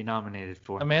category to be nominated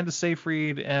for. Amanda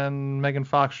Seyfried and Megan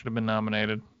Fox should have been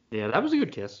nominated. Yeah, that was a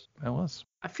good kiss. That was.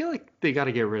 I feel like they got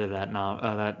to get rid of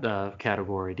that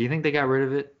category. Do you think they got rid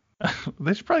of it?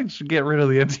 They probably should get rid of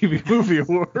the MTV Movie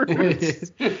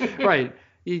Awards. Right.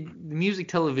 The music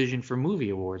television for movie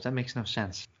awards. That makes no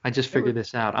sense. I just figured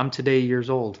this out. I'm today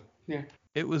years old. Yeah.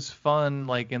 It was fun,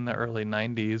 like in the early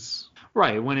 90s.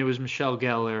 Right, when it was Michelle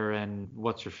Gellar and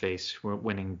what's her face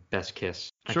winning Best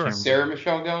Kiss. Sure. Sarah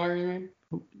Michelle Gellar, you mean?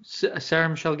 Sarah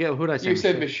Michelle Gellar. Who did I say? You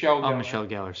said Michelle Gellar. Oh, Michelle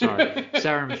Gellar. Sorry.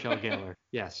 Sarah Michelle Gellar.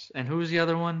 Yes. And who was the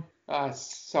other one?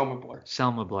 Selma Blair.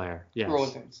 Selma Blair. Yes.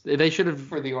 Rolling Pins. They should have.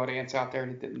 For the audience out there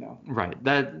that didn't know. Right.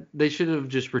 They should have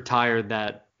just retired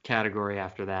that category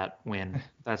after that win.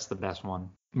 That's the best one.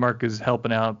 Mark is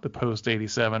helping out the post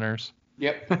 87ers.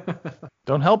 Yep.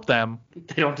 Don't help them.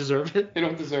 They don't deserve it. They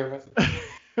don't deserve it.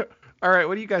 All right,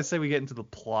 what do you guys say we get into the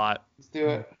plot? Let's do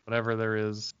it. Whatever there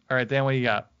is. All right, Dan, what do you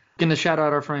got? Gonna shout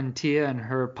out our friend Tia and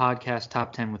her podcast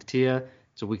Top 10 with Tia.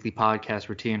 It's a weekly podcast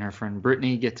where Tia and her friend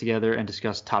Brittany get together and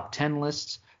discuss top 10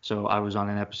 lists. So I was on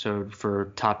an episode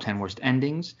for top 10 worst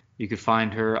endings. You could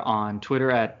find her on Twitter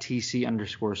at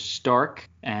TC_Stark,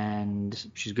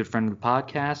 and she's a good friend of the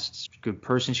podcast. She's a good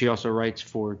person. She also writes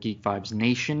for Geek Vibes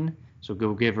Nation. So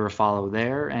go give her a follow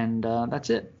there, and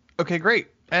that's it. Okay, great.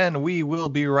 And we will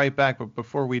be right back. But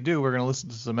before we do, we're going to listen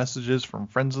to some messages from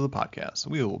friends of the podcast.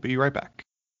 We will be right back.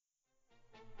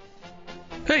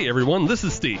 Hey everyone, this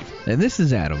is Steve. And this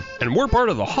is Adam. And we're part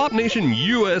of the Hop Nation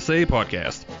USA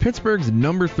podcast, Pittsburgh's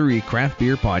 #3 craft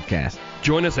beer podcast.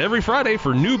 Join us every Friday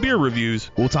for new beer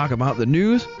reviews. We'll talk about the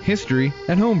news, history,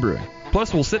 and homebrewing.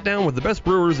 Plus, we'll sit down with the best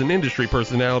brewers and industry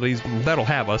personalities that'll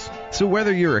have us. So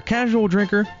whether you're a casual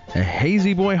drinker, a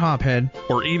hazy boy hophead,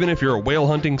 or even if you're a whale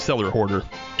hunting cellar hoarder,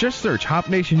 just search Hop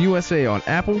Nation USA on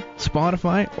Apple,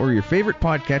 Spotify, or your favorite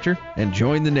podcatcher and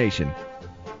join the nation.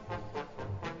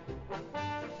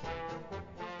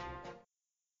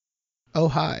 Oh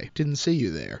hi, didn't see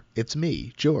you there. It's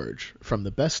me, George, from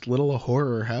the best little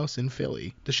horror house in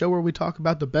Philly, the show where we talk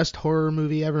about the best horror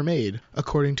movie ever made,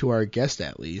 according to our guest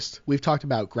at least. We've talked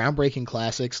about groundbreaking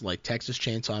classics like Texas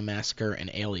Chainsaw Massacre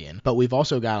and Alien, but we've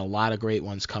also got a lot of great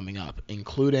ones coming up,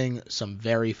 including some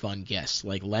very fun guests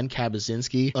like Len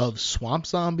Kabaczynski of Swamp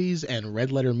Zombies and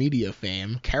Red Letter Media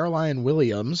fame, Caroline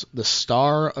Williams, the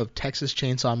star of Texas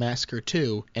Chainsaw Massacre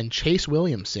 2, and Chase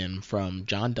Williamson from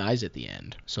John Dies at the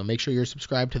End. So make sure you're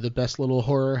subscribed to the best little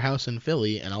horror house in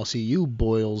Philly, and I'll see you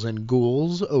boils and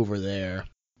ghouls over there.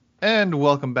 And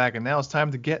welcome back, and now it's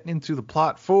time to get into the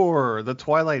plot for the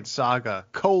Twilight Saga,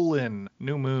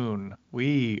 New Moon.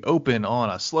 We open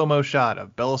on a slow-mo shot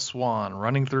of Bella Swan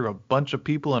running through a bunch of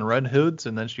people in red hoods,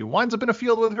 and then she winds up in a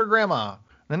field with her grandma.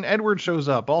 Then Edward shows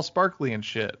up, all sparkly and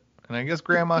shit. And I guess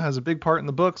grandma has a big part in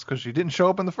the books because she didn't show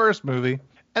up in the first movie.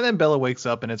 And then Bella wakes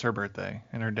up and it's her birthday,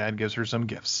 and her dad gives her some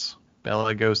gifts.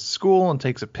 Bella goes to school and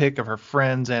takes a pic of her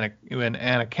friends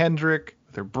Anna Kendrick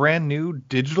with her brand new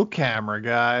digital camera,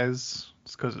 guys.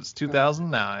 It's because it's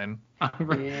 2009.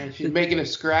 Yeah, she's making a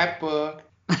scrapbook.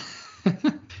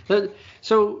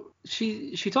 So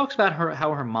she talks about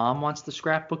how her mom wants the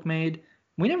scrapbook made.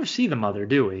 We never see the mother,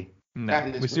 do we?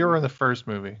 No, we see her in the first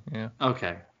movie. Yeah.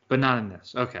 Okay, but not in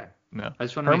this. Okay. No. I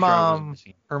just want to make sure I wasn't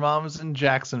missing. Her mom's in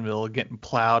Jacksonville getting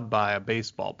plowed by a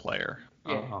baseball player.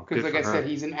 Yeah, because like I said,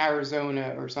 he's in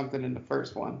Arizona or something in the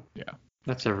first one. Yeah.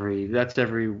 That's every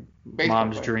baseball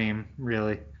mom's dream,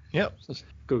 really. Yep. Just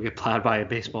go get plowed by a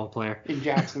baseball player. In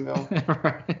Jacksonville.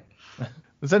 Right.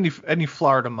 It's any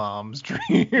Florida mom's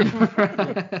dream.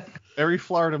 Every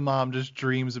Florida mom just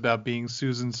dreams about being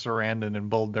Susan Sarandon in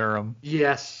Bull Durham.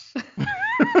 Yes.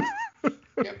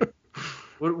 Yep.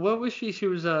 What was she? She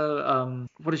was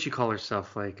what did she call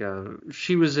herself? Like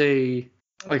she was a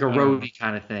roadie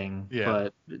kind of thing. Yeah.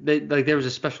 But there was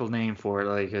a special name for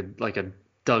it, like a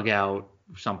dugout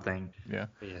or something. Yeah.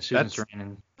 But yeah, Susan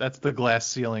Sarandon. That's the glass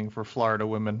ceiling for Florida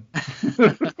women.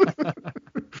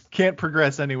 Can't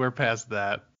progress anywhere past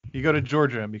that. You go to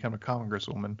Georgia and become a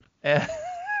congresswoman. And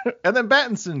then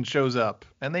Battinson shows up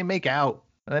and they make out.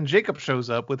 And then Jacob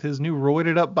shows up with his new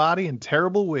roided up body and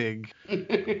terrible wig.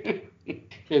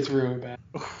 It's really bad.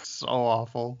 So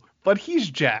awful. But he's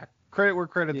Jack. Credit where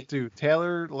credit's due.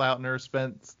 Taylor Lautner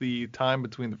spent the time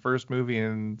between the first movie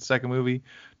and second movie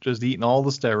just eating all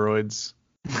the steroids.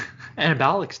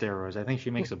 Anabolic steroids. I think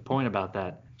she makes a point about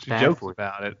that. She jokes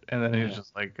about it. And then he's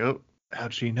just like, oh,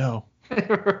 how'd she know?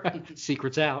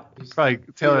 Secret's out. Probably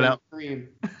Taylor out. Cream.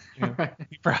 Yeah.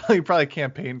 He probably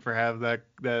campaigned for have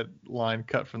that line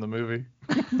cut from the movie.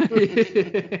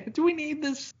 Do we need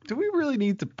this? Do we really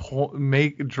need to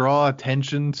draw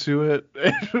attention to it?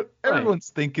 Everyone's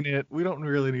thinking it. We don't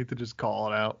really need to just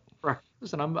call it out. Right.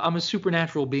 Listen, I'm a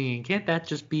supernatural being. Can't that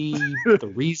just be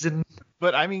the reason?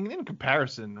 But I mean, in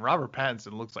comparison, Robert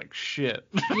Pattinson looks like shit.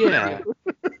 Yeah.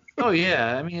 Oh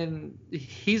yeah. I mean,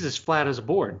 he's as flat as a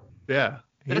board. Yeah.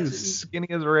 He's skinny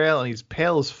as a rail and he's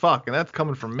pale as fuck, and that's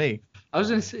coming from me. I was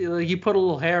gonna say, like, you put a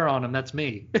little hair on him, that's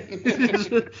me. that's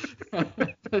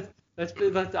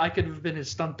I could have been his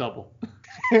stunt double.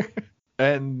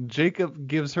 And Jacob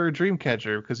gives her a dream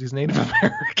catcher because he's Native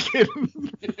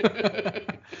American.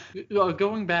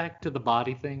 Going back to the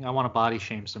body thing, I want to body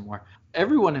shame some more.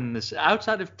 Everyone in this,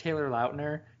 outside of Taylor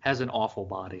Lautner, has an awful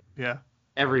body. Yeah.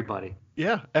 Everybody.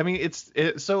 Yeah, I mean it's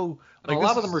so like a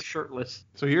lot of them are shirtless.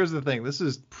 So here's the thing: this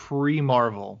is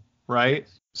pre-Marvel, right?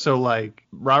 So like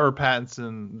Robert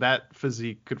Pattinson, that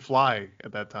physique could fly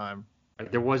at that time.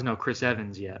 There was no Chris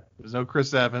Evans yet. There's no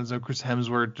Chris Evans, no Chris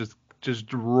Hemsworth, just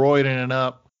roiding it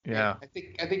up. Yeah. I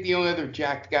think the only other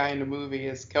jacked guy in the movie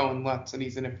is Kellen Lutz, and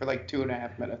he's in it for like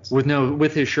 2.5 minutes.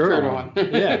 With his shirt on.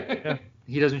 Yeah.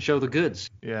 He doesn't show the goods.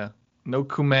 Yeah. No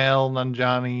Kumail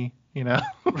Nanjiani. You know,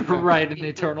 right, in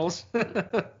Eternals.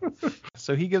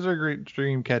 So he gives her a great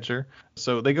dream catcher.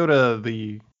 So they go to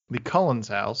the Cullens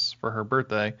house for her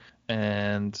birthday,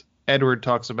 and Edward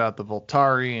talks about the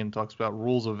Voltari and talks about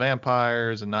rules of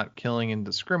vampires and not killing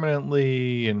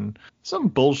indiscriminately and some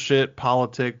bullshit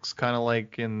politics, kind of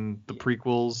like in the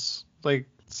prequels, like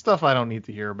stuff I don't need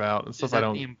to hear about. And stuff Is that I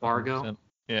don't. The embargo? Understand.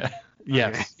 Yeah. Okay.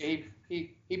 Yes.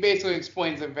 He basically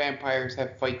explains that vampires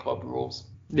have Fight Club rules.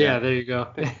 Yeah, there you go.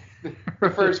 The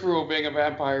first rule being a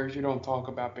vampire is you don't talk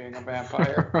about being a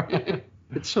vampire.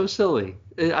 It's so silly.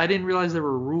 I didn't realize there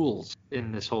were rules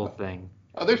in this whole thing.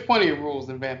 Oh, there's plenty of rules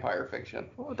in vampire fiction.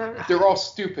 Well, they're all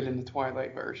stupid in the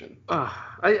Twilight version.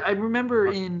 I remember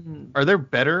in... Are there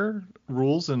better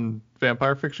rules in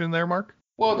vampire fiction there, Mark?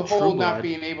 Well, the whole not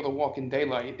being able to walk in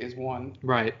daylight is one.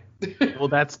 Right. Well,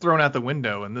 that's thrown out the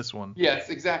window in this one. Yes,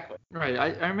 exactly. Right.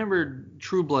 I remember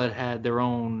True Blood had their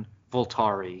own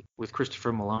Voltari with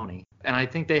Christopher Maloney. And I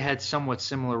think they had somewhat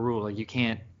similar rule. Like, you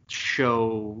can't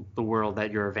show the world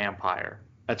that you're a vampire.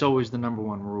 That's always the number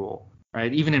one rule.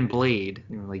 Right? Even in Blade,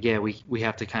 like, yeah, we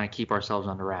have to kind of keep ourselves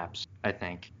under wraps, I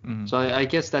think. Mm-hmm. So I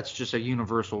guess that's just a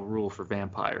universal rule for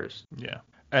vampires. Yeah.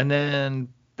 And then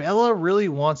Bella really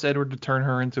wants Edward to turn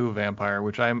her into a vampire,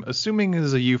 which I'm assuming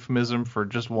is a euphemism for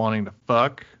just wanting to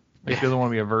fuck. Like, she doesn't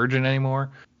want to be a virgin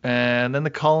anymore. And then the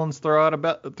Cullens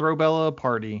throw Bella a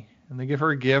party, and they give her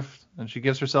a gift, and she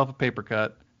gives herself a paper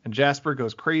cut. and Jasper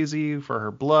goes crazy for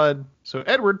her blood. So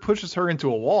Edward pushes her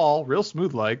into a wall, real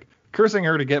smooth like, cursing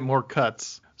her to get more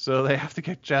cuts. So they have to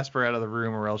get Jasper out of the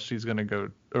room or else shit's gonna go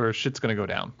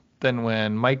down. Then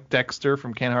when Mike Dexter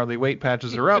from Can't Hardly Wait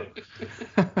patches her up,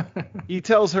 he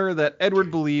tells her that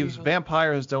Edward believes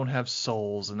vampires don't have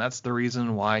souls, and that's the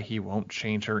reason why he won't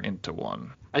change her into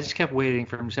one. I just kept waiting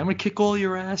for him to say, I'm going to kick all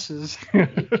your asses. We'll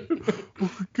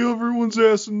kick everyone's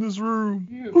ass in this room.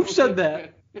 Who said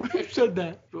that? Who said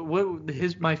that?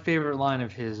 My favorite line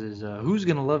of his is, who's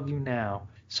going to love you now?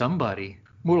 Somebody.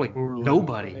 More like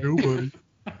nobody. Nobody.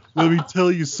 Let me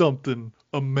tell you something,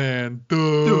 a man.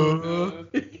 Duh.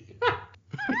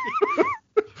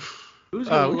 Who's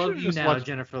going to love you now,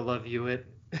 Jennifer Love Hewitt?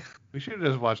 We should have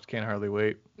just watched Can't Hardly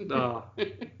Wait.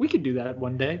 We could do that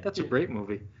one day. That's a great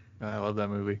movie. I love that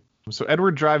movie. So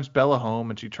Edward drives Bella home,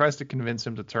 and she tries to convince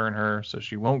him to turn her so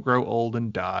she won't grow old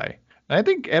and die. And I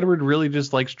think Edward really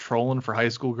just likes trolling for high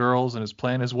school girls, and his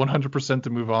plan is 100% to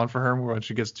move on for her when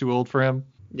she gets too old for him.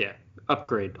 Yeah,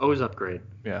 upgrade. Always upgrade.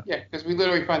 Yeah. Yeah, because we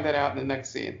literally find that out in the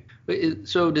next scene.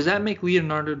 So does that make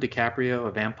Leonardo DiCaprio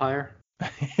a vampire?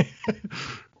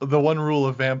 The one rule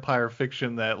of vampire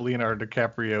fiction that Leonardo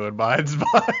DiCaprio abides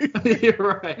by.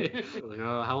 You're right.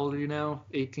 How old are you now?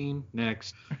 18?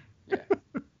 Next. Yeah.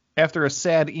 After a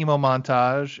sad emo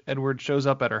montage, Edward shows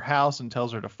up at her house and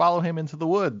tells her to follow him into the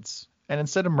woods. And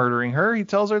instead of murdering her, he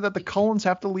tells her that the Cullens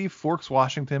have to leave Forks,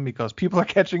 Washington because people are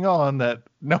catching on that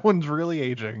no one's really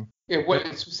aging. Yeah,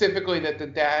 what specifically that the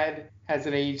dad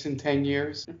hasn't aged in 10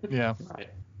 years. Yeah. Right.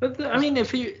 But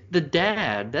if the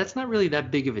dad, that's not really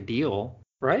that big of a deal,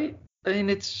 right? I mean,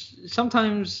 it's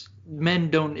sometimes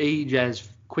men don't age as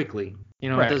quickly.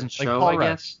 Right. It doesn't show, Paul I Rudd.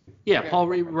 guess. Yeah, Paul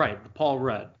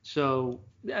Rudd. So,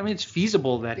 I mean, it's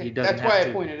feasible that he doesn't That's why have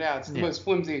I pointed out. It's the most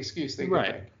flimsy excuse they could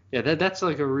Right. make. Yeah, that's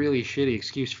like a really shitty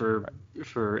excuse for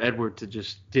Edward to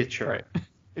just ditch her. Right.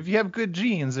 If you have good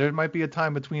genes, there might be a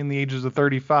time between the ages of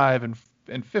 35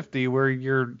 and 50 where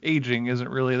your aging isn't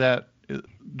really that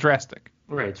drastic.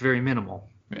 Right, it's very minimal.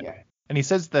 Yeah. And he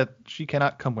says that she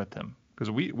cannot come with him because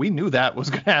we knew that was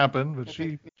going to happen, but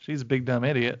she's a big dumb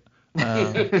idiot.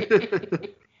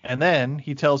 And then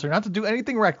he tells her not to do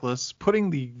anything reckless,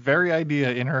 putting the very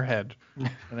idea in her head.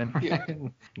 And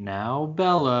then Now,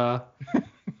 Bella,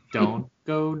 don't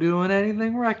go doing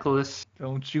anything reckless.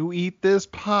 Don't you eat this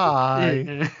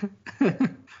pie.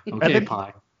 Okay,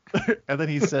 pie. And then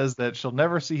he says that she'll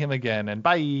never see him again, and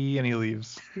bye, and he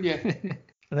leaves. Yeah.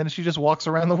 And then she just walks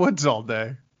around the woods all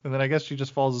day. And then I guess she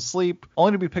just falls asleep,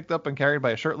 only to be picked up and carried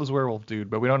by a shirtless werewolf dude,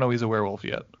 but we don't know he's a werewolf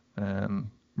yet. And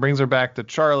brings her back to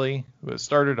Charlie, who has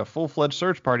started a full-fledged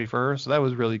search party for her, so that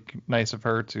was really nice of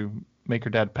her to make her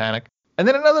dad panic. And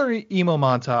then another emo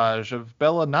montage of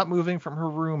Bella not moving from her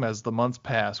room as the months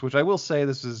pass, which I will say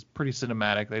this is pretty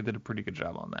cinematic. They did a pretty good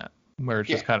job on that, where it's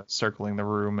just kind of circling the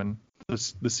room and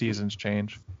the seasons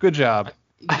change. Good job.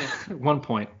 1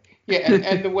 point. Yeah,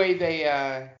 and the way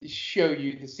they show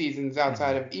you the seasons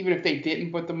outside of, even if they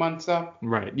didn't put the months up,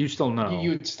 right? You still know.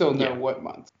 You'd still know what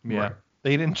month. Yeah. Right.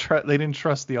 They didn't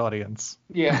trust the audience.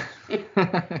 Yeah.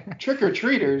 Trick or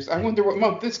treaters. I wonder what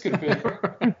month this could be.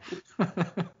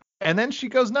 And then she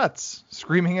goes nuts,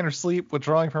 screaming in her sleep,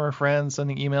 withdrawing from her friends,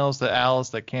 sending emails to Alice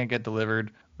that can't get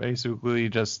delivered. Basically,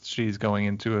 just she's going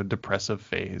into a depressive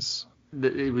phase.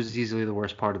 It was easily the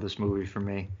worst part of this movie for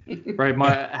me. Right?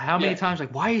 How many times,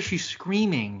 why is she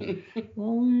screaming?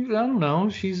 Well, I don't know.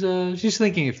 She's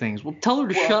thinking of things. Well, tell her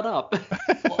to shut up.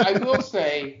 Well, I will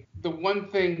say the one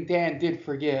thing Dan did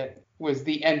forget was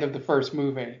the end of the first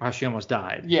movie. How she almost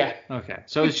died. Yeah. Okay.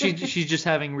 So she's just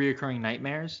having reoccurring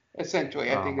nightmares?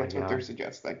 Essentially, I think that's what they're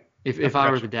suggesting. If I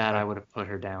were the dad, I would have put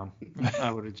her down. I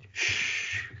would have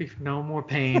shh, no more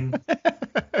pain.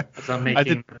 As I'm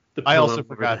making I also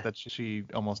forgot that she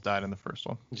almost died in the first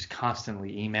one. Just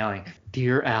constantly emailing,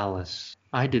 Dear Alice,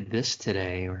 I did this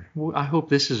today, or I hope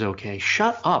this is okay.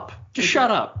 Shut up. Just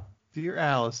shut up. Dear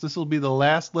Alice, this will be the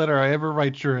last letter I ever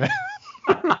write your ass.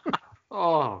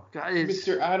 Oh, guys.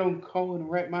 Mr. I don't call and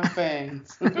write my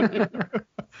fangs.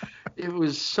 It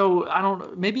was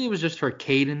so, maybe it was just her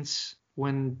cadence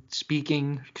when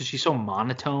speaking, because she's so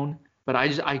monotone, but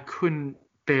I couldn't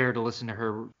bear to listen to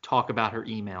her talk about her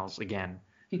emails again.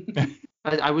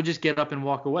 I would just get up and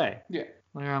walk away. Yeah.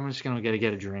 Like, I'm just going to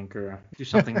get a drink or do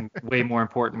something way more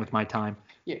important with my time.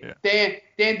 Yeah. Dan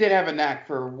did have a knack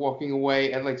for walking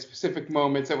away at specific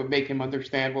moments that would make him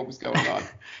understand what was going on.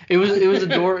 It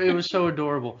was so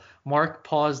adorable. Mark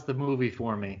paused the movie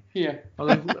for me. Yeah. I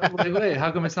was like, wait,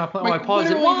 how come it's not playing? I paused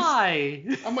it. Why?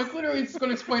 I'm literally it's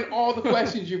going to explain all the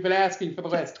questions you've been asking for the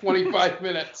last 25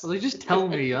 minutes. Well, just tell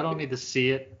me. I don't need to see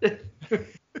it.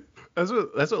 That's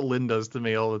what Lynn does to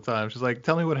me all the time. She's like,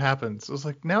 "Tell me what happens." I was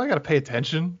like, "Now I gotta pay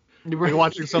attention. Right. You're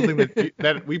watching something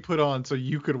that we put on so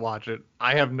you could watch it.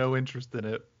 I have no interest in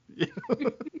it."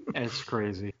 It's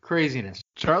craziness.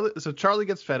 Charlie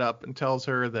gets fed up and tells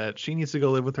her that she needs to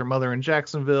go live with her mother in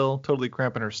Jacksonville, totally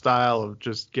cramping her style of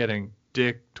just getting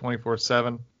dick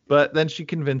 24/7. But then she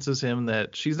convinces him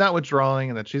that she's not withdrawing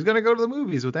and that she's going to go to the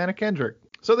movies with Anna Kendrick.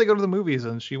 So they go to the movies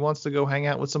and she wants to go hang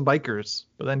out with some bikers.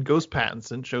 But then Ghost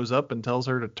Pattinson shows up and tells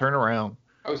her to turn around.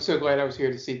 I was so glad I was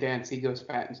here to see Dan see Ghost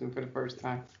Pattinson for the first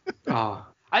time.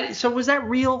 So was that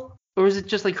real? Or was it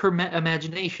just like her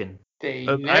imagination? They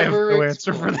I have never no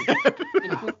answer for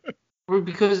that.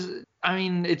 Because, I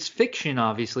mean, it's fiction,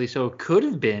 obviously, so it could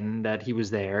have been that he was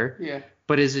there. Yeah.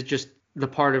 But is it just the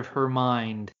part of her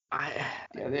mind?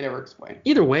 Yeah, they never explain.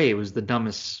 Either way, it was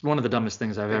one of the dumbest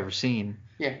things I've ever seen.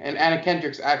 Yeah, and Anna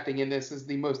Kendrick's acting in this is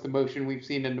the most emotion we've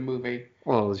seen in the movie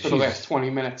for the last 20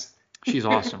 minutes. She's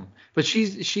awesome. But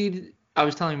I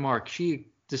was telling Mark, she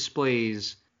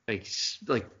displays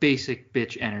like basic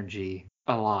bitch energy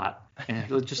a lot.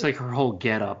 And just like her whole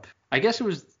getup. I guess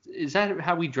is that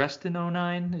how we dressed in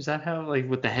 2009? Is that how, like,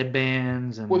 with the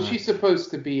headbands? And well, she's supposed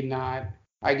to be not,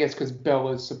 I guess, because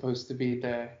Bella's supposed to be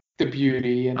the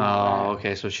beauty. And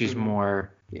okay, so she's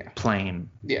more plain.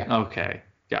 Yeah. Okay,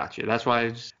 gotcha. That's why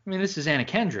I mean, this is Anna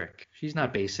Kendrick. She's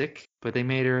not basic, but they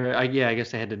made her, I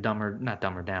guess they had to not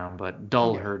dumb her down, but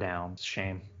dull her down. It's a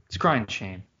shame. It's a crying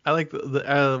shame. I like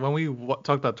when we talked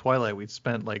about Twilight, we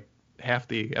spent like half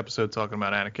the episode talking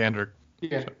about Anna Kendrick.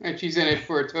 Yeah, and she's in it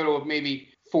for a total of maybe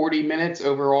 40 minutes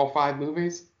over all 5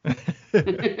 movies.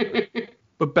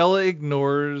 But Bella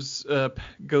ignores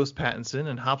Ghost Pattinson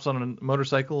and hops on a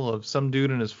motorcycle of some dude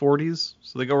in his 40s.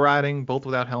 So they go riding, both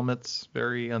without helmets,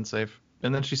 very unsafe.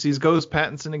 And then she sees Ghost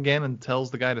Pattinson again and tells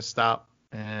the guy to stop.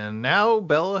 And now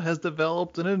Bella has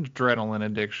developed an adrenaline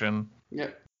addiction.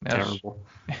 Yep. Terrible.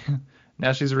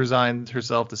 Now she's resigned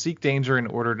herself to seek danger in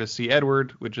order to see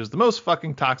Edward, which is the most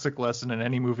fucking toxic lesson in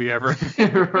any movie ever.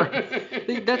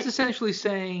 Right. That's essentially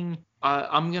saying,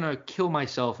 I'm going to kill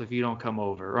myself if you don't come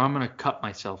over, or I'm going to cut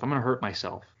myself. I'm going to hurt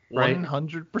myself. Right?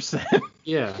 100%.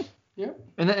 Yeah. Yep.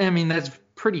 And I mean, that's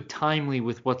pretty timely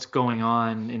with what's going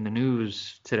on in the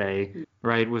news today,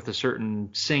 right? With a certain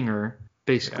singer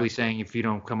basically saying, if you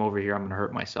don't come over here, I'm going to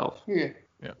hurt myself. Yeah.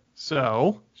 Yeah.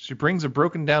 So she brings a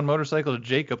broken down motorcycle to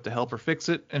Jacob to help her fix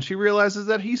it, and she realizes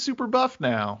that he's super buff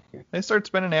now. They start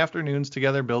spending afternoons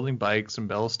together building bikes, and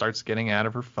Bella starts getting out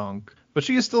of her funk. But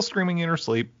she is still screaming in her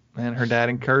sleep, and her dad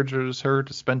encourages her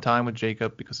to spend time with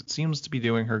Jacob because it seems to be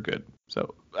doing her good.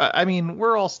 So, I mean,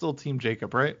 we're all still Team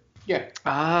Jacob, right? Yeah.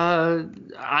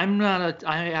 I'm not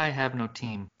I have no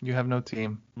team. You have no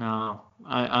team. No.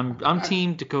 I'm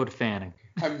Team Dakota Fanning.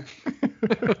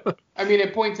 I mean,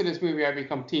 at points in this movie, I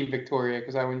become Team Victoria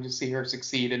because I want to see her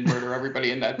succeed and murder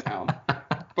everybody in that town.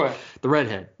 But the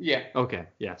redhead. Yeah. Okay.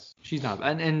 Yes. She's not,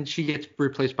 and she gets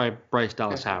replaced by Bryce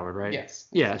Dallas Howard, right? Yes.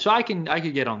 Yeah. So I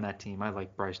could get on that team. I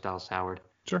like Bryce Dallas Howard.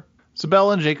 Sure. So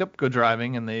Bella and Jacob go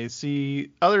driving, and they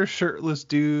see other shirtless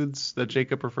dudes that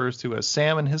Jacob refers to as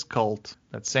Sam and his cult.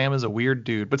 That Sam is a weird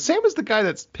dude, but Sam is the guy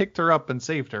that's picked her up and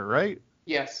saved her, right?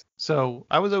 Yes. So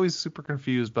I was always super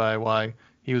confused by why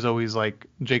he was always like,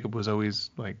 Jacob was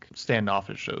always like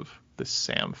standoffish of this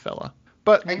Sam fella.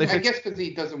 But I guess because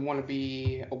he doesn't want to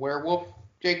be a werewolf,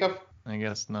 Jacob. I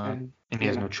guess not. And he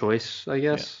has no choice, I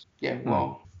guess. Yeah,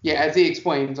 well, as he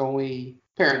explains, only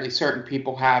apparently certain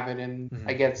people have it, and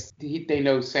I guess they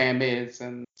know Sam is,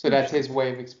 and so that's his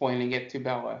way of explaining it to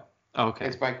Bella. Okay.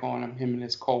 It's by calling him and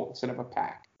his cult instead of a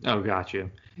pack. Oh, got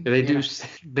you. They do.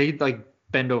 They like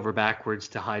bend over backwards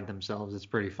to hide themselves. It's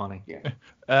pretty funny. Yeah.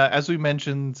 As we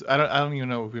mentioned, I don't even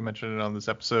know if we mentioned it on this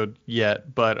episode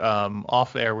yet, but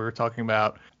off air we were talking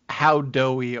about how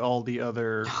doughy all the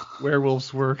other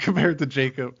werewolves were compared to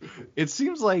Jacob. It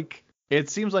seems like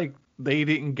they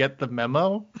didn't get the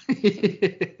memo.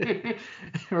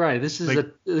 Right. This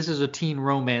is a teen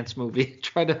romance movie.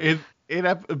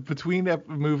 Between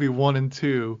movie 1 and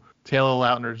 2, Taylor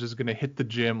Lautner is just gonna hit the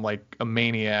gym like a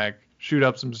maniac, shoot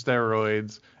up some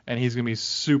steroids, and he's gonna be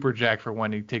super jacked for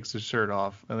when he takes his shirt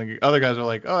off. And the other guys are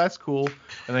like, "Oh, that's cool."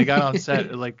 And they got on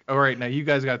set like, "All right, now you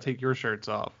guys gotta take your shirts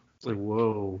off." It's like,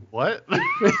 whoa. What?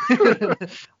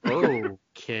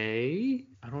 Okay.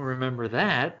 I don't remember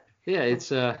that. Yeah, it's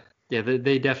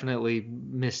they definitely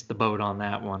missed the boat on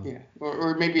that one. Yeah,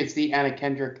 or maybe it's the Anna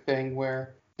Kendrick thing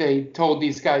where they told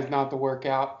these guys not to work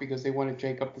out because they wanted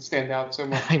Jacob to stand out so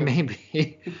much.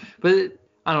 Maybe. But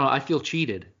I don't know. I feel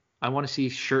cheated. I want to see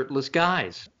shirtless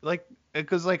guys. Like,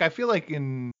 Because like I feel like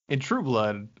in True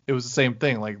Blood it was the same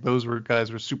thing. Like those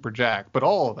guys were super jacked, but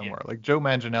all of them were. Like Joe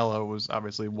Manganiello was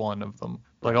obviously one of them.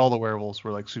 Like all the werewolves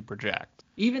were like super jacked.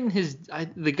 Even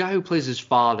the guy who plays his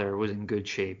father was in good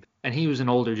shape, and he was an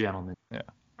older gentleman. Yeah.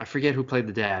 I forget who played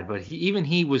the dad, but he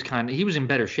was in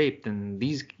better shape than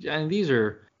these. And these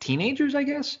are teenagers, I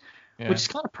guess, which is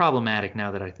kind of problematic now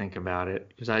that I think about it,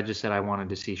 because I just said I wanted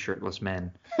to see shirtless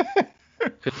men.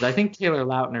 Because I think Taylor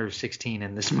Lautner is 16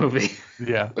 in this movie.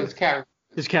 Yeah. His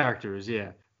character is,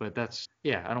 yeah. But I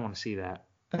don't want to see that.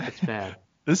 That's bad.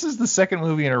 This is the second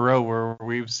movie in a row where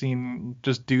we've seen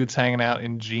just dudes hanging out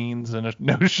in jeans and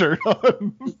no shirt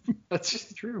on. That's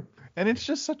just true. And it's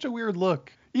just such a weird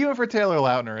look. Even for Taylor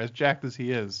Lautner, as jacked as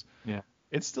he is. Yeah.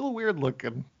 It's still weird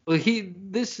looking. Well,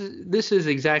 this is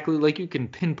exactly like you can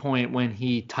pinpoint when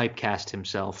he typecast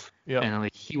himself. Yeah. And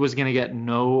like he was gonna get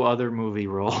no other movie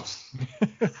roles.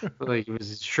 Like it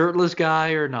was a shirtless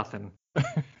guy or nothing.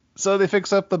 So they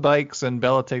fix up the bikes, and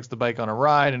Bella takes the bike on a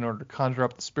ride in order to conjure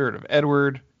up the spirit of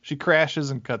Edward. She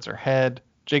crashes and cuts her head.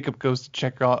 Jacob goes to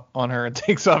check on her and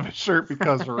takes off his shirt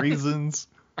because of reasons.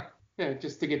 Yeah,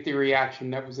 just to get the reaction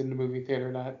that was in the movie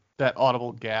theater. That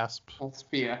audible gasp.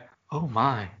 Yeah. Oh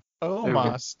my. Oh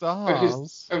my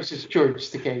stars. That was just George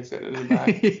Takei in the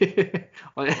back.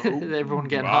 Well, everyone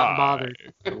getting hot and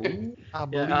bothered. I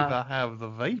believe I have the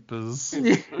vapors.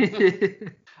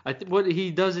 What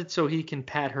he does it so he can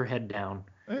pat her head down.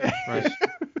 Right.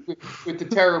 with the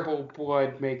terrible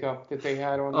blood makeup that they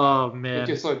had on. Oh man. It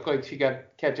just looked like she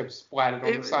got ketchup splattered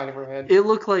on the side of her head. It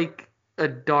looked like a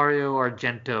Dario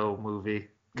Argento movie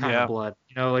kind of blood.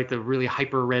 You know, like the really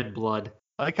hyper red blood.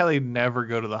 I like how they never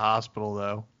go to the hospital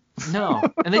though. No,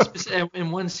 and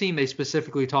in one scene they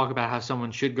specifically talk about how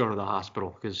someone should go to the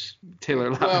hospital because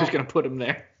Taylor Lautner's going to put him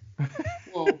there.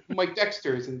 Well, Mike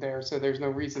Dexter isn't there, so there's no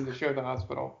reason to show the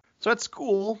hospital. So at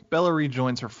school, Bella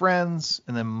rejoins her friends,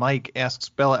 and then Mike asks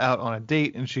Bella out on a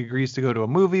date, and she agrees to go to a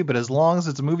movie, but as long as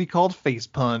it's a movie called Face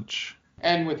Punch.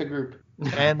 And with a group.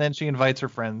 And then she invites her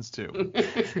friends too.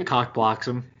 Cock blocks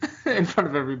him in front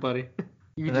of everybody.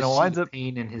 You and just then it winds see up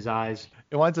pain in his eyes.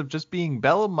 It winds up just being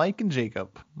Bella, Mike, and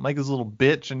Jacob. Mike is a little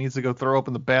bitch and needs to go throw up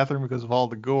in the bathroom because of all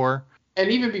the gore.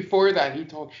 And even before that, he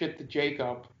talked shit to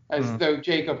Jacob, as though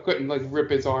Jacob couldn't like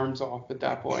rip his arms off at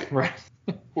that point. Right.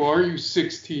 Well, are you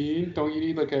 16? Don't you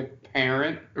need like a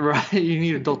parent? Right. You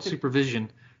need adult supervision.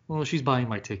 Well, she's buying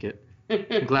my ticket.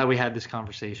 I'm glad we had this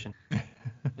conversation.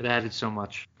 It added so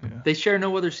much. Yeah. They share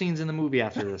no other scenes in the movie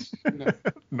after this.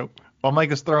 Nope. While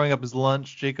Mike is throwing up his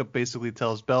lunch, Jacob basically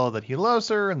tells Bella that he loves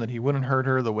her and that he wouldn't hurt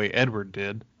her the way Edward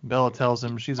did. Bella tells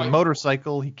him she's a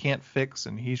motorcycle he can't fix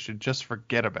and he should just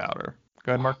forget about her.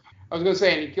 Go ahead, Mark. I was going to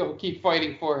say, and he'll keep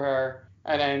fighting for her,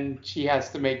 and then she has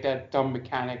to make that dumb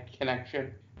mechanic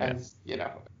connection. As, you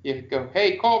know, you go,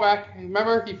 hey, call back.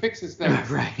 Remember, he fixes things.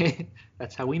 Right.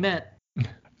 That's how we met.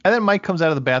 And then Mike comes out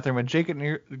of the bathroom and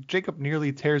Jacob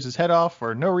nearly tears his head off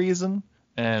for no reason.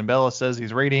 And Bella says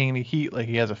he's radiating the heat like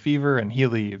he has a fever and he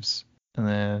leaves. And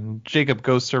then Jacob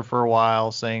ghosts her for a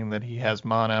while saying that he has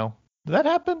mono. Did that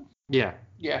happen? Yeah.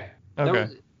 Yeah. Okay.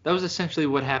 That was essentially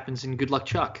what happens in Good Luck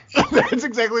Chuck. That's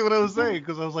exactly what I was saying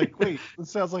because I was like, wait, this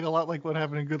sounds like a lot like what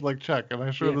happened in Good Luck Chuck. Am I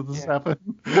sure that this happened?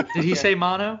 Did he say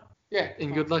mono? Yeah.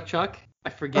 In Good Luck Chuck? I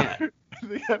forget.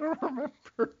 I don't remember.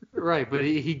 Right, but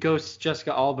he ghosts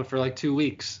Jessica Alba for like 2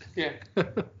 weeks. Yeah.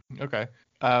 Okay.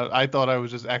 I thought I was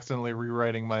just accidentally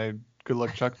rewriting my Good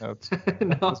Luck Chuck notes.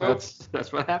 No,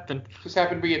 that's what happened. Just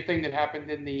happened to be a thing that happened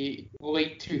in the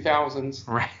late 2000s.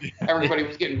 Right. Everybody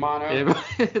was getting mono.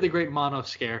 Yeah, the great mono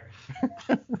scare.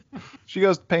 She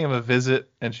goes to pay him a visit,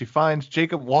 and she finds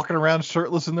Jacob walking around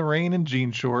shirtless in the rain in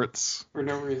jean shorts. For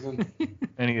no reason.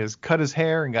 And he has cut his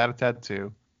hair and got a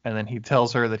tattoo. And then he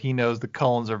tells her that he knows the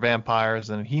Cullens are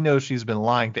vampires, and he knows she's been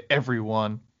lying to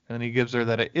everyone. And then he gives her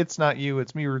that it's not you,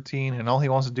 it's me routine, and all he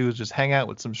wants to do is just hang out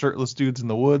with some shirtless dudes in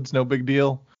the woods, no big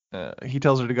deal. He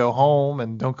tells her to go home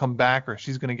and don't come back or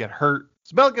she's going to get hurt.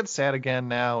 So Bella gets sad again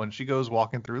now, and she goes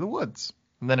walking through the woods.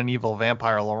 And then an evil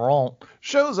vampire, Laurent,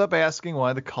 shows up asking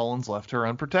why the Cullens left her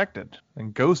unprotected.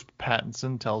 And Ghost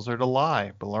Pattinson tells her to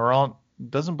lie, but Laurent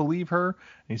doesn't believe her.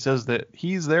 And he says that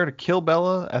he's there to kill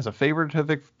Bella as a favor to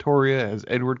Victoria, as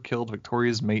Edward killed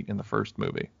Victoria's mate in the first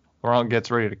movie. Laurent gets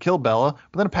ready to kill Bella,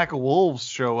 but then a pack of wolves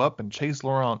show up and chase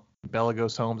Laurent. Bella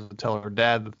goes home to tell her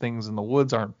dad the things in the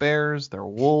woods aren't bears, they're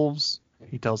wolves.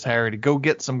 He tells Harry to go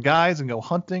get some guys and go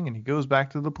hunting, and he goes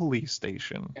back to the police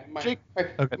station. My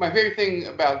favorite thing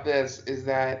about this is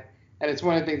that, and it's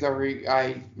one of the things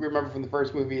I remember from the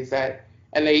first movie, is that,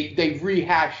 and they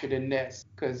rehash it in this,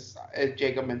 because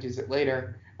Jacob mentions it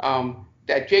later,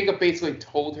 that Jacob basically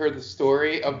told her the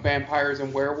story of vampires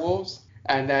and werewolves,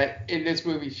 and that in this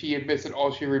movie she admits that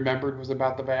all she remembered was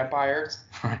about the vampires.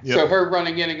 Yep. So her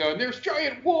running in and going, "There's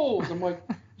giant wolves," I'm like,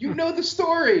 you know the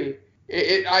story.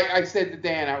 I said to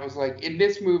Dan, I was like, in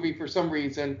this movie, for some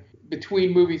reason,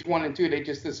 between movies 1 and 2, they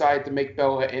just decided to make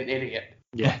Bella an idiot.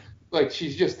 Yeah. Like,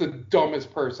 she's just the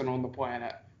dumbest person on the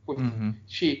planet.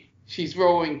 She's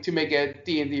rolling, to make a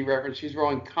D&D reference, she's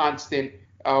rolling constant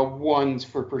ones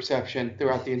for perception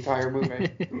throughout the entire movie.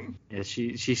 Yeah,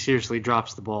 she seriously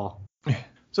drops the ball.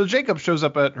 So Jacob shows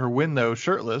up at her window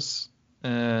shirtless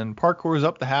and parkours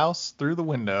up the house through the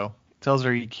window. Tells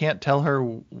her he can't tell her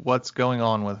what's going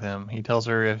on with him. He tells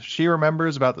her if she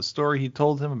remembers about the story he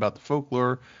told him about the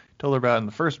folklore he told her about in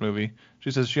the first movie,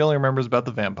 she says she only remembers about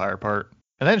the vampire part.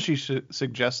 And then she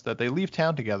suggests that they leave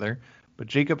town together, but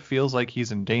Jacob feels like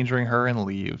he's endangering her and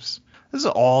leaves. This is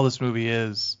all this movie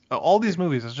is. All these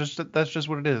movies, that's just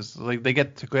what it is. Like, they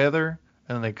get together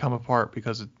and then they come apart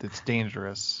because it's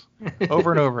dangerous.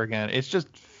 Over and over again. It's just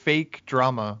fake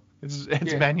drama. It's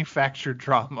manufactured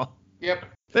drama. Yep.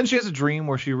 Then she has a dream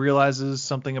where she realizes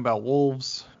something about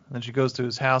wolves. And then she goes to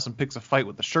his house and picks a fight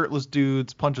with the shirtless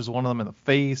dudes, punches one of them in the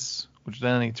face, which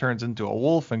then he turns into a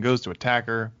wolf and goes to attack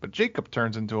her. But Jacob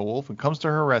turns into a wolf and comes to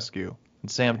her rescue.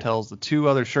 And Sam tells the 2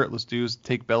 other shirtless dudes to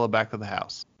take Bella back to the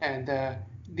house. And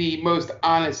the most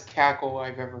honest cackle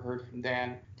I've ever heard from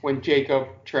Dan when Jacob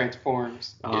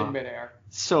transforms in midair.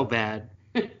 So bad.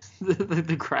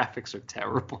 The graphics are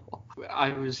terrible. I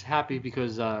was happy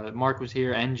because Mark was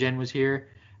here and Jen was here,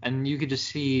 and you could just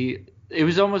see it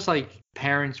was almost like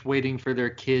parents waiting for their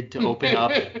kid to open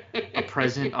up a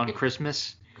present on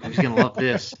Christmas. I'm just gonna love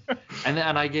this, and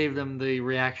I gave them the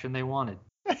reaction they wanted.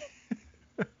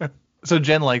 So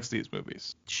Jen likes these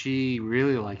movies. She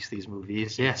really likes these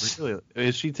movies. Yes. Really?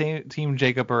 Is she team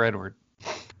Jacob or Edward?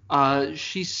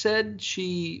 She said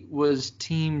she was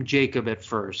team Jacob at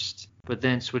first, but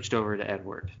then switched over to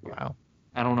Edward. Wow.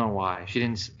 I don't know why. She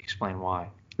didn't explain why.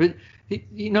 But,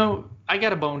 you know, I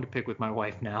got a bone to pick with my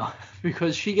wife now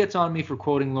because she gets on me for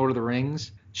quoting Lord of the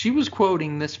Rings. She was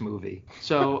quoting this movie.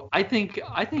 So I think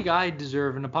I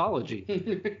deserve an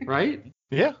apology, right?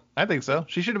 Yeah, I think so.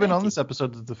 She should have been on this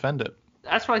episode to defend it.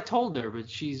 That's what I told her, but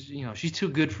she's too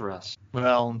good for us.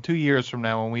 Well, 2 years from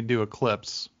now when we do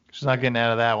Eclipse, she's not getting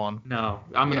out of that one. No,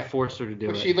 I'm going to force her to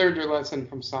do it. She learned her lesson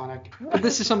from Sonic. But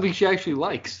this is something she actually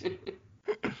likes.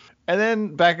 And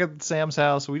then back at Sam's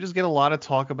house, we just get a lot of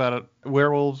talk about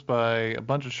werewolves by a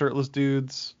bunch of shirtless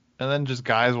dudes, and then just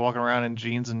guys walking around in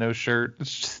jeans and no shirt.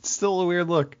 It's still a weird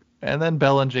look. And then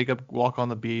Bella and Jacob walk on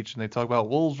the beach, and they talk about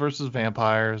wolves versus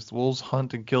vampires. The wolves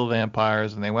hunt and kill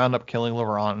vampires, and they wound up killing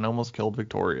Laurent and almost killed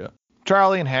Victoria.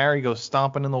 Charlie and Harry go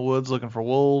stomping in the woods looking for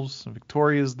wolves, and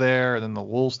Victoria's there, and then the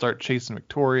wolves start chasing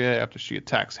Victoria after she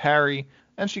attacks Harry,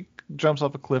 and she jumps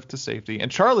off a cliff to safety.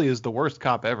 And Charlie is the worst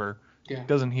cop ever. Yeah.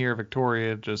 Doesn't hear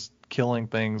Victoria just killing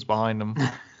things behind him.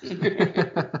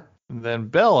 And then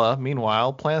Bella,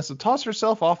 meanwhile, plans to toss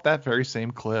herself off that very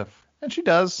same cliff. And she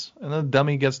does. And the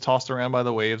dummy gets tossed around by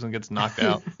the waves and gets knocked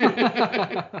out.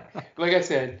 Like I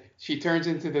said, she turns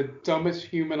into the dumbest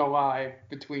human alive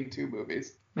between 2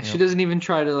 movies. She doesn't even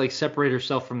try to separate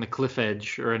herself from the cliff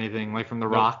edge or anything, from the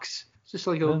rocks. It's just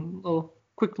a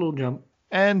quick little jump.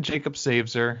 And Jacob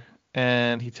saves her.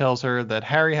 And he tells her that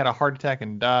Harry had a heart attack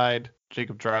and died.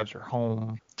 Jacob drives her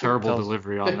home. Terrible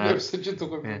delivery on that. That was such a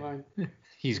delivery line.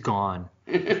 He's gone.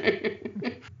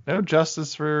 No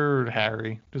justice for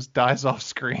Harry. Just dies off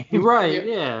screen. Right,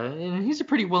 yeah. And he's a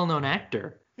pretty well-known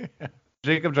actor. Yeah.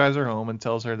 Jacob drives her home and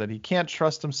tells her that he can't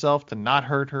trust himself to not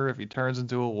hurt her if he turns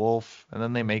into a wolf. And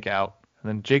then they make out. And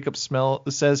then Jacob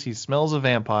says he smells a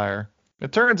vampire.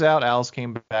 It turns out Alice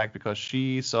came back because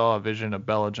she saw a vision of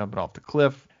Bella jumping off the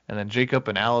cliff. And then Jacob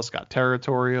and Alice got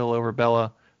territorial over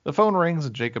Bella. The phone rings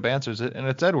and Jacob answers it, and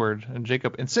it's Edward. And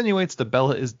Jacob insinuates that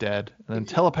Bella is dead. And then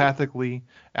telepathically,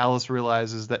 Alice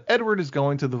realizes that Edward is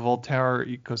going to the Vault Tower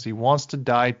because he wants to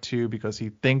die too because he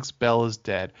thinks Bella's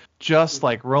dead. Just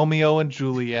like Romeo and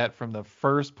Juliet from the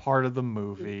first part of the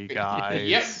movie, guys.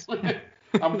 Yes.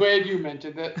 I'm glad you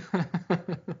mentioned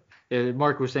it.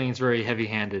 Mark was saying it's very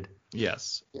heavy-handed.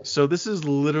 Yes. So this is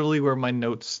literally where my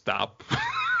notes stop.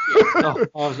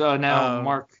 So now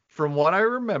Mark. From what I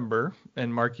remember,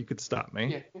 and Mark, you could stop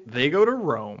me, they go to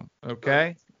Rome,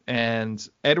 okay? And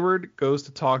Edward goes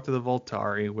to talk to the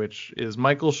Voltari, which is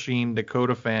Michael Sheen,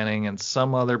 Dakota Fanning, and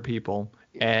some other people.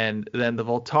 And then the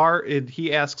Voltari,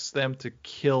 he asks them to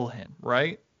kill him,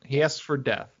 right? He asks for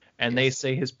death. And they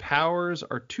say his powers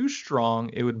are too strong.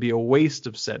 It would be a waste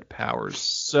of said powers.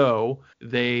 So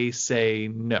they say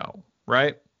no,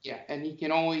 right? Yeah, and he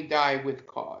can only die with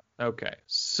cause. Okay.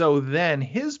 So then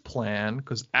his plan,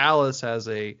 because Alice has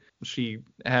a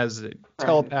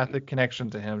telepathic connection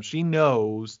to him. She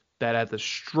knows that at the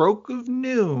stroke of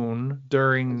noon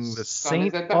during the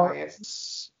St.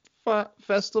 Martin's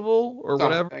festival or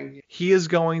whatever, he is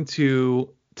going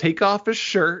to take off his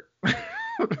shirt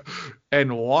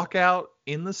and walk out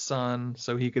in the sun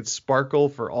so he could sparkle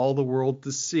for all the world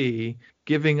to see,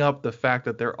 giving up the fact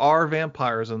that there are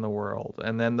vampires in the world,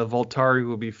 and then the Voltari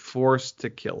will be forced to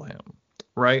kill him,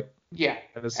 right? Yeah,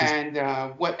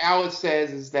 and what Alice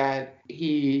says is that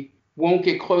he won't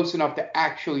get close enough to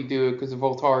actually do it because the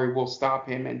Voltari will stop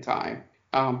him in time,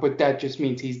 but that just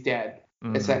means he's dead,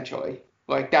 essentially.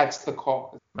 Like, that's the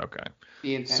cause. Okay.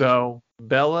 The intention. So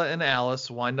Bella and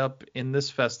Alice wind up in this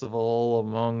festival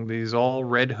among these all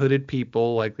red-hooded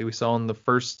people like we saw in the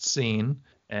first scene.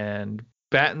 And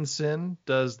Pattinson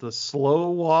does the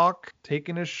slow walk,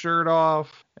 taking his shirt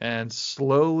off, and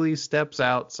slowly steps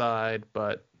outside.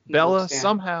 But Bella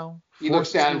somehow... He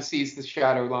looks down and sees the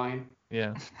shadow line.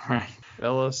 Yeah. Right.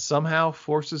 Bella somehow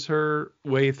forces her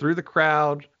way through the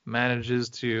crowd, manages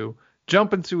to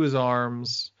jump into his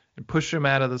arms and push him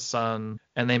out of the sun,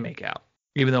 and they make out.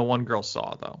 Even though one girl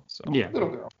saw, though. So. Yeah. Little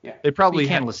girl, yeah. They probably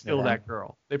had to kill that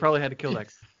girl. They probably had to kill that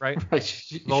girl, right? Right.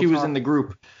 She was in the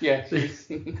group. Yeah.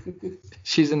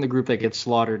 She's in the group that gets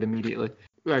slaughtered immediately.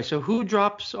 All right, so who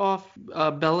drops off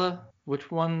Bella?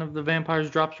 Which one of the vampires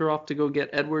drops her off to go get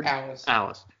Edward?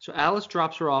 Alice. So Alice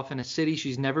drops her off in a city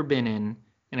she's never been in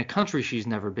a country she's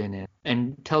never been in,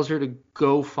 and tells her to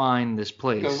go find this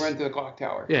place. Go run to the clock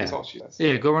tower. Yeah. That's all she does.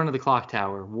 Yeah, go run to the clock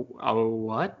tower.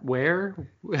 What? Where?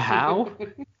 How?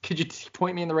 Could you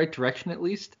point me in the right direction at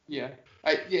least? Yeah.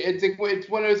 It's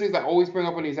one of those things I always bring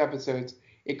up in these episodes.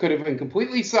 It could have been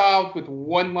completely solved with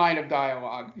one line of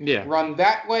dialogue. Yeah. Run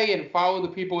that way and follow the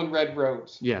people in red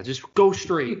robes. Yeah, just go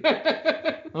straight.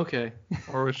 Okay.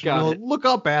 Or look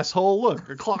up, asshole. Look,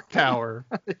 a clock tower.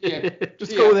 Yeah.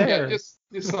 Just go there. Yeah,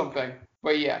 just something.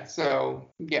 But yeah, so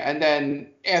yeah, and then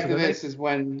after this is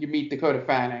when you meet Dakota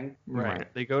Fanning. Right.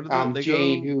 They go to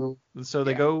the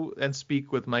they go and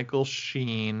speak with Michael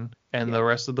Sheen and the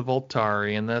rest of the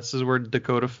Voltari, and this is where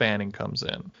Dakota Fanning comes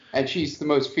in. And she's the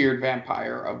most feared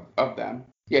vampire of them.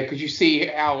 Yeah, because you see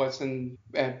Alice and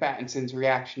Pattinson's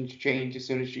reactions change as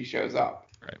soon as she shows up.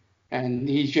 Right. And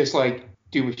he's just like,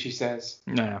 do what she says.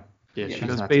 No. Yeah, she's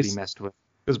not to be messed with.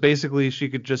 Because basically she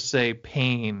could just say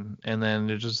pain, and then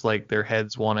it's just like their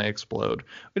heads want to explode.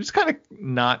 Which is kind of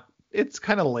not... It's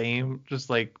kind of lame,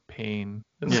 just like pain.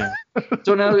 Yeah.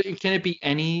 So now, can it be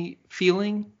any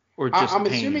feeling? Or just I'm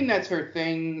pain? assuming that's her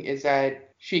thing, is that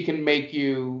she can make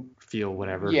you... feel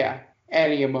whatever. Yeah,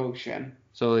 any emotion.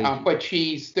 So, like, but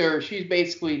she's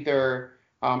basically their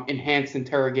enhanced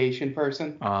interrogation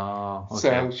person. Oh, okay.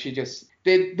 So she just...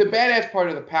 The badass part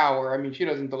of the power, I mean, she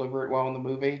doesn't deliver it well in the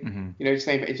movie. Mm-hmm. You know,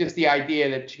 it's just the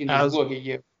idea that she can just look at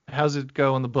you. How's it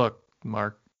go in the book,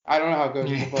 Mark? I don't know how it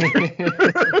goes in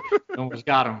the book. Almost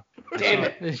got him.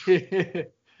 Damn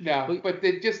it. No, but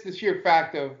just the sheer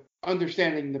fact of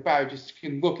understanding the power just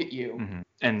can look at you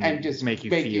and just make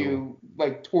you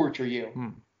like torture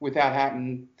you without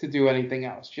having to do anything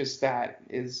else. Just that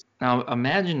is. Now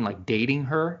imagine like dating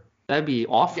her. That'd be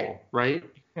awful, right?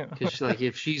 Because like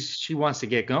if she wants to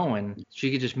get going,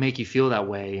 she could just make you feel that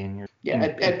way, and you're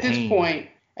at this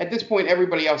point,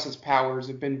 everybody else's powers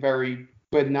have been very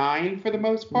benign for the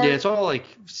most part. Yeah, it's all like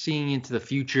seeing into the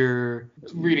future,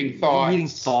 reading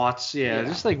thoughts. Yeah,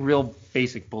 just like real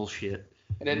basic bullshit.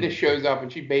 And then this shows up, and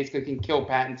she basically can kill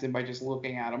Pattinson by just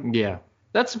looking at him. Yeah,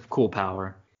 that's a cool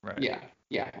power. Right.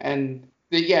 Yeah, and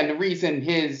the reason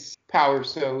his power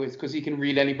is because he can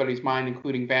read anybody's mind,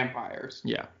 including vampires.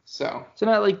 Yeah. So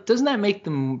now, like, doesn't that make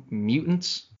them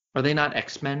mutants? Are they not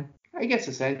X-Men? I guess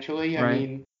essentially. Right. I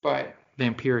mean, but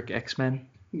vampiric X-Men.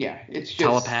 Yeah, it's just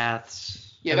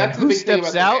telepaths. Yeah, that's the who big thing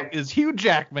steps about out is Hugh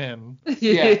Jackman.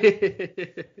 Yeah.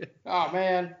 Oh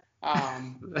man.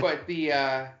 But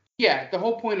the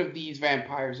whole point of these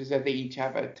vampires is that they each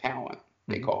have a talent.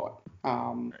 They call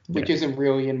it, which isn't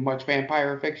really in much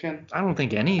vampire fiction. I don't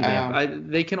think any of them.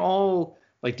 They can all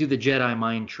like do the Jedi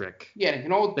mind trick. Yeah, they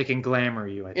can all. They can glamour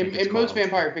you. I think in most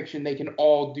vampire fiction, they can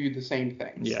all do the same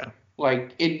things. Yeah.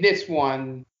 Like in this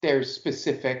one, there's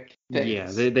specific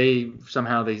things. Yeah, they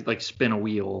somehow like spin a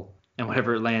wheel, and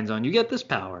whatever it lands on, you get this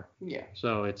power. Yeah.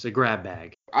 So it's a grab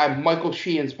bag. Michael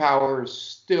Sheen's power is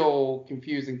still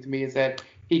confusing to me. Is that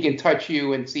he can touch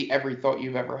you and see every thought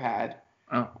you've ever had.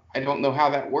 Oh. I don't know how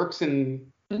that works.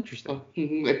 And interesting.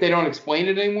 If they don't explain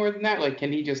it any more than that, like,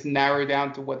 can he just narrow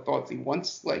down to what thoughts he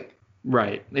wants? Like,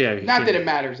 Right. Yeah. Not that it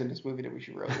matters in this movie that we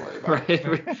should really worry about. Right.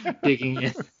 We're digging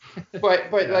in.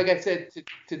 But like I said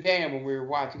to Dan when we were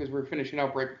watching, because we were finishing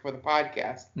up right before the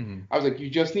podcast, I was like, you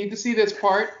just need to see this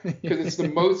part because it's the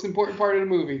most important part of the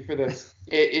movie for this.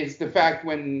 It is the fact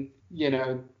when,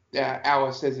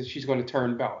 Alice says that she's going to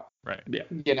turn Bella. Right.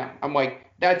 Yeah. I'm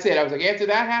like, that's it. I was like, after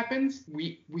that happens,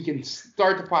 we can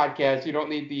start the podcast. You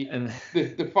don't need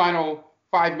the final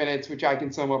 5 minutes, which I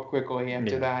can sum up quickly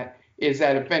after that. Is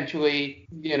that eventually,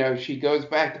 she goes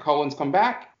back, the Cullens come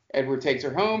back, Edward takes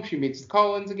her home, she meets the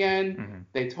Cullens again,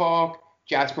 they talk,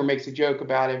 Jasper makes a joke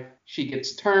about if she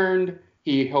gets turned,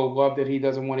 he'll love that he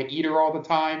doesn't want to eat her all the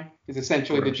time, is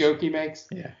essentially the joke he makes.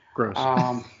 Yeah, gross.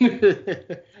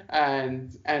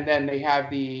 And then they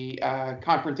have the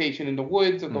confrontation in the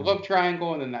woods of the love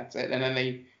triangle, and then that's it, and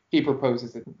then he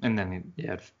proposes it. And then,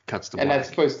 it cuts to black. And that's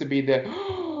supposed to be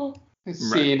the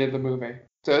scene of the movie.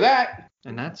 So that...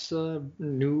 And that's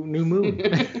New Moon.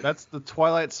 That's the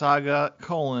Twilight Saga,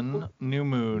 New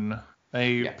Moon.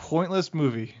 A pointless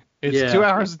movie. It's 2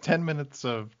 hours and 10 minutes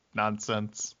of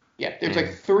nonsense. Yeah, there's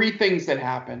like 3 things that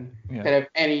happen that have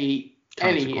any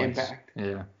impact.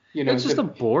 Yeah. It's just a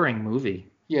boring movie.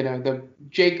 The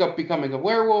Jacob becoming a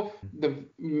werewolf,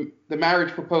 the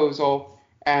marriage proposal,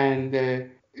 and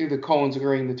the Cullens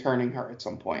agreeing to turning her at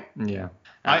some point. Yeah.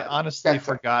 I honestly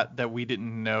forgot that we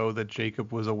didn't know that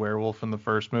Jacob was a werewolf in the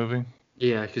first movie.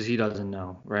 Yeah, because he doesn't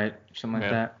know, right? Something like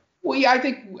that. Well, yeah, I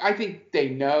think they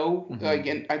know.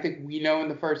 And I think we know in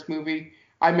the first movie.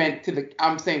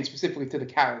 I'm saying specifically to the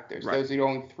characters. Right. Those are the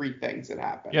only 3 things that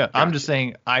happen. Yeah, I'm just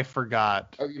saying I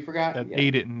forgot. Oh, you forgot? That they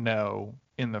didn't know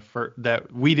in the first,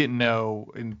 that we didn't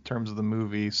know in terms of the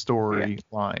movie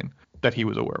storyline that he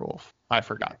was a werewolf. I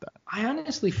forgot that. I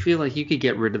honestly feel like you could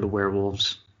get rid of the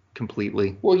werewolves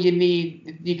completely. Well,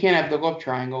 you can't have the love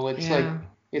triangle.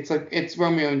 It's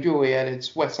Romeo and Juliet.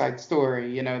 It's West Side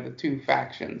Story. The 2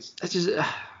 factions. It's just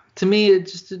to me,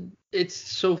 it's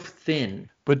so thin.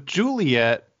 But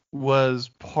Juliet was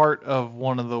part of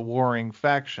one of the warring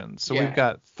factions, so we've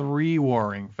got 3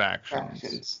 warring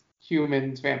factions.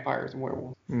 Humans, vampires, and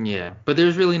werewolves. Yeah, but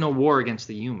there's really no war against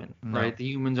the human, right? The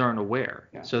humans aren't aware,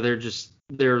 so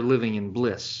they're living in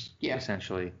bliss,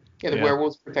 essentially. Yeah, the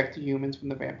werewolves protect the humans from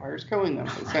the vampires killing them,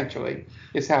 essentially,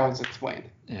 is how it's explained.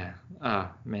 Yeah.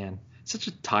 Man. Such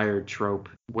a tired trope.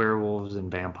 Werewolves and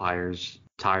vampires.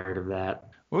 Tired of that.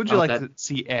 What would you like to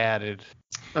see added?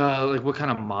 Like what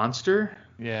kind of monster?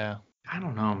 Yeah. I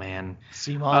don't know, man.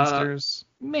 Sea monsters?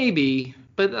 Maybe,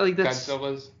 but like that's...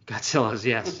 Godzilla's,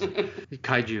 yes.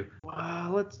 Kaiju.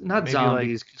 Not maybe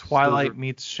zombies. Like Twilight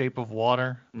meets Shape of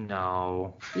Water?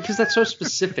 No, because that's so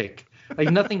specific. Like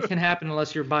nothing can happen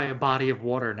unless you're by a body of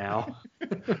water now.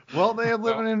 Well,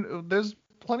 there's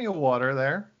plenty of water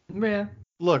there. Yeah.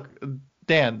 Look,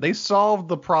 Dan, they solved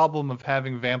the problem of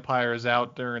having vampires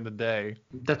out during the day.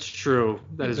 That's true.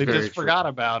 They just forgot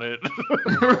about it.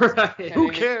 Right. Who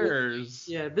cares?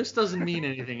 This doesn't mean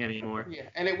anything anymore. Yeah,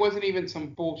 and it wasn't even some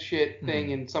bullshit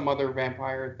thing in some other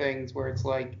vampire things where it's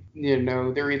like,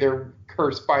 they're either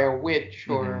cursed by a witch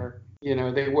or,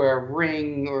 they wear a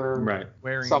ring or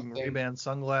wearing something. Ray-Ban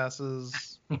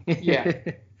sunglasses.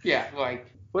 Yeah,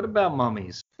 like... What about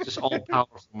mummies? Just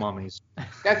all-powerful mummies.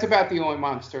 That's about the only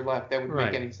monster left that would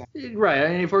make any sense. Right. I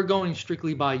mean, if we're going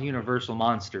strictly by universal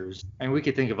monsters, and we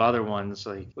could think of other ones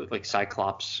like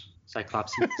Cyclops.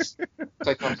 Cyclops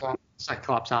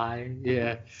Eye.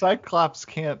 Yeah. Cyclops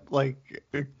can't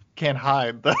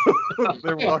hide though.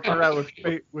 They're walking around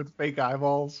with fake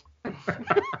eyeballs.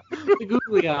 The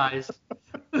googly eyes.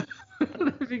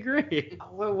 That'd be great.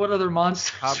 What other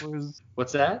monsters? Chupacabras.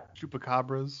 What's that?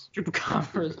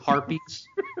 Chupacabras. Harpies.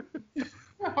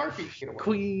 Harpies.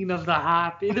 Queen of the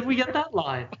Harpies. Did we get that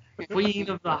line? Queen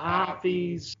of the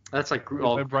Harpies. That's like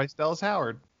all. Bryce Dallas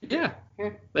Howard. Yeah.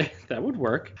 That would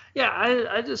work. Yeah,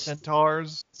 I just.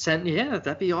 Centaurs. Yeah,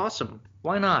 that'd be awesome.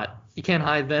 Why not? You can't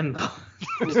hide them though.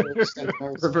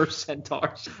 Reverse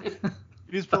centaurs.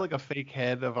 You just put like a fake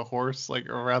head of a horse like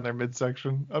around their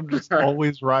midsection. I'm just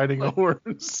always riding a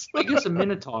horse. I guess a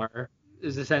minotaur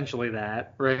is essentially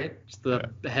that, right? Just the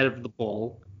head of the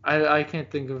bull. I can't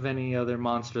think of any other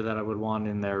monster that I would want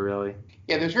in there, really.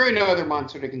 Yeah, there's really no other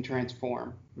monster that can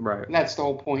transform. Right. And that's the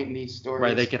whole point in these stories.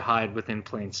 Right, they could hide within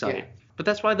plain sight. Yeah. But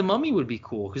that's why the mummy would be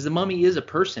cool, because the mummy is a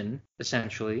person,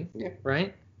 essentially. Yeah.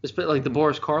 Right? It's like the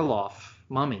Boris Karloff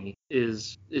mummy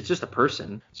it's just a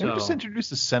person. So just introduce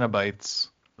the Cenobites.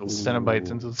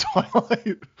 Cenobites into the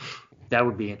Twilight. That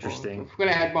would be interesting. If we're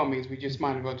gonna add mummies, we just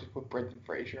might as well just put Brendan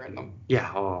Fraser in them. Yeah.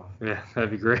 Oh, yeah.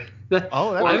 That'd be great.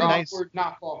 Oh, that'd be nice. Or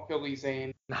knock off Billy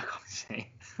Zane.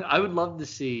 I would love to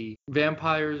see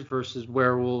vampires versus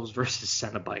werewolves versus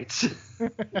Cenobites.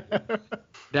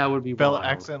 That would be Bella wild.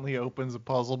 accidentally opens a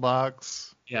puzzle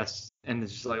box. Yes, and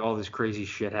it's just like all this crazy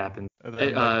shit happens. And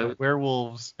then, the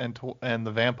werewolves and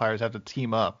the vampires have to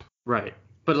team up. Right.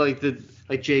 But like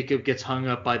Jacob gets hung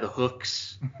up by the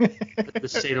hooks, the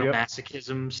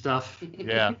sadomasochism stuff.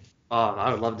 Yeah. Oh,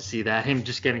 I would love to see that. Him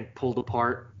just getting pulled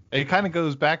apart. It kind of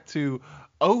goes back to,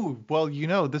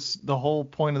 the whole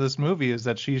point of this movie is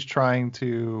that she's trying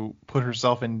to put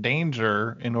herself in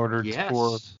danger in order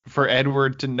for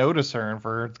Edward to notice her and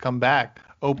for her to come back.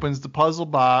 Opens the puzzle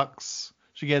box.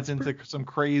 She gets into some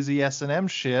crazy S&M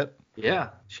shit. Yeah.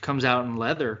 She comes out in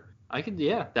leather.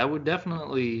 That would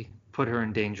definitely put her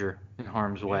in danger, in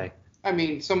harm's way. I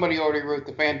mean, somebody already wrote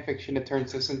the fan fiction that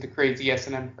turns this into crazy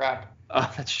S&M crap.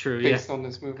 Oh, that's true, based on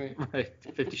this movie. Right,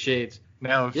 50 Shades.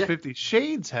 Now, if 50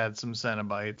 Shades had some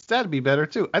Cenobites, that'd be better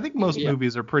too. I think most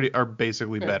movies are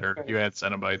basically better if you had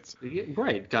Cenobites. Yeah,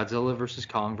 right, Godzilla versus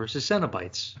Kong versus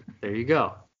Cenobites. There you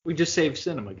go. We just saved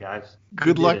cinema, guys.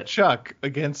 Good luck, Chuck,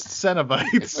 against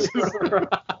Cenobites.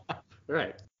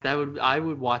 Right. I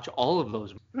would watch all of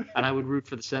those, and I would root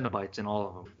for the Cenobites in all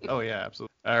of them. Oh yeah,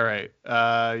 absolutely. All right,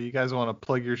 you guys want to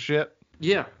plug your shit?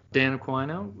 Yeah, Dan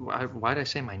Aquino. Why did I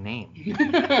say my name?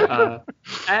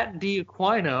 At D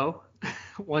Aquino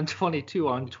 122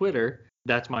 on Twitter.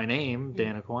 That's my name,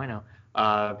 Dan Aquino.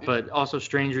 But also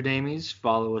Stranger Damies,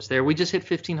 follow us there. We just hit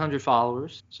 1,500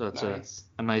 followers, so that's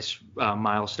a nice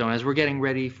milestone as we're getting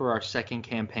ready for our second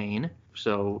campaign.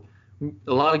 So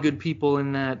a lot of good people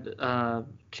in that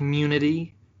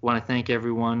community. Want to thank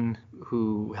everyone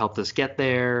who helped us get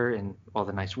there and all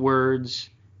the nice words.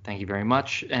 Thank you very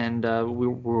much, and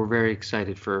we're very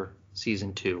excited for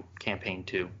season 2, campaign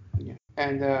 2. Yeah.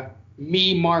 And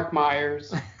me, Mark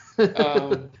Myers.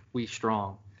 We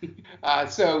strong.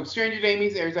 So Stranger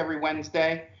Damies airs every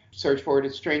Wednesday. Search for it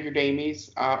as Stranger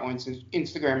Damies on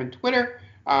Instagram and Twitter.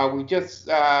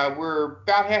 We're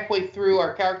about halfway through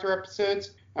our character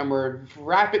episodes, and we're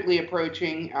rapidly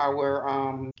approaching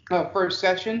our first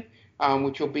session,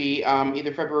 which will be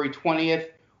either February 20th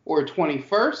or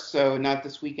 21st, so not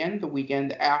this weekend, the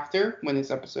weekend after when this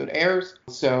episode airs.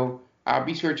 So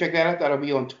be sure to check that out. That'll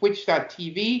be on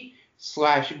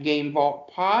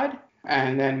twitch.tv/GameVaultPod.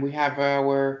 And then we have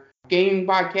our gaming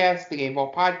podcast, the Game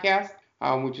Vault Podcast,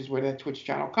 which is where that Twitch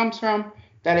channel comes from.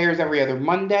 That airs every other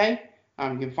Monday.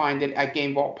 You can find it at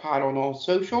Game Vault Pod on all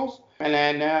socials. And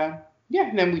then,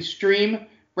 and then we stream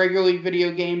regularly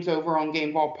video games over on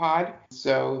Game Vault Pod.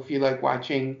 So if you like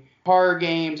watching horror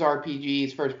games,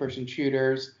 RPGs, first-person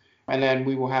shooters, and then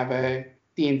we will have a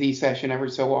D&D session every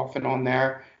so often on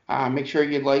there. Make sure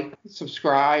you like,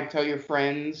 subscribe, tell your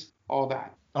friends, all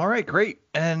that. All right, great.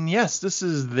 And yes, this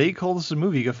is They Call This a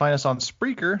Movie. You can find us on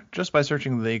Spreaker just by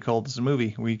searching They Call This a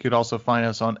Movie. We could also find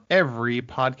us on every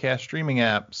podcast streaming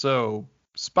app. So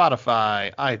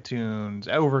Spotify, iTunes,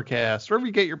 Overcast, wherever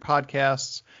you get your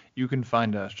podcasts, you can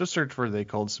find us. Just search for They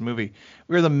Call This a Movie.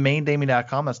 We're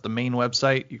themaindamie.com. That's the main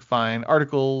website. You can find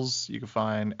articles. You can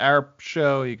find our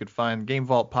show. You could find Game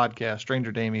Vault Podcast,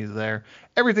 Stranger Damies there.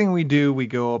 Everything we do, we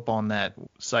go up on that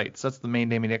site. So that's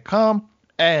themaindamie.com.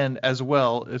 And as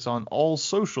well, it's on all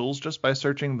socials just by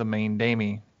searching The Main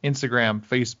Damie. Instagram,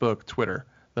 Facebook, Twitter,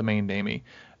 The Main Damie.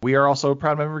 We are also a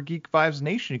proud member of Geek Vibes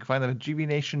Nation. You can find them at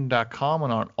gvnation.com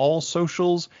and on all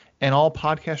socials and all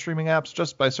podcast streaming apps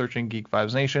just by searching Geek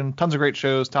Vibes Nation. Tons of great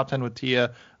shows, Top 10 with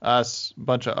Tia, us, a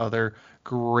bunch of other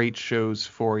great shows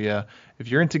for you. If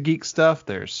you're into geek stuff,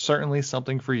 there's certainly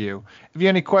something for you. If you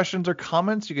have any questions or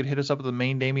comments, you can hit us up at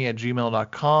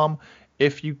themaindamie@gmail.com.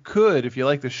 If you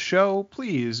like the show,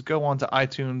 please go on to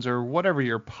iTunes or whatever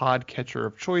your podcatcher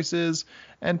of choice is,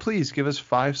 and please give us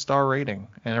 5-star rating,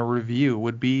 and a review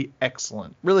would be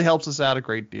excellent. Really helps us out a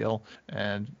great deal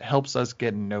and helps us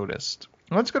get noticed.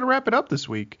 And that's going to wrap it up this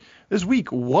week. This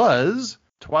week was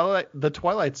The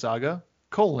Twilight Saga,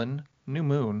 New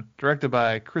Moon, directed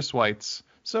by Chris Weitz.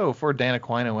 So for Dan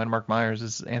Aquino and Mark Myers,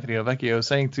 this is Anthony Ovecchio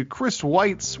saying to Chris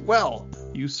Weitz, well,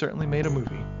 you certainly made a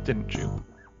movie, didn't you?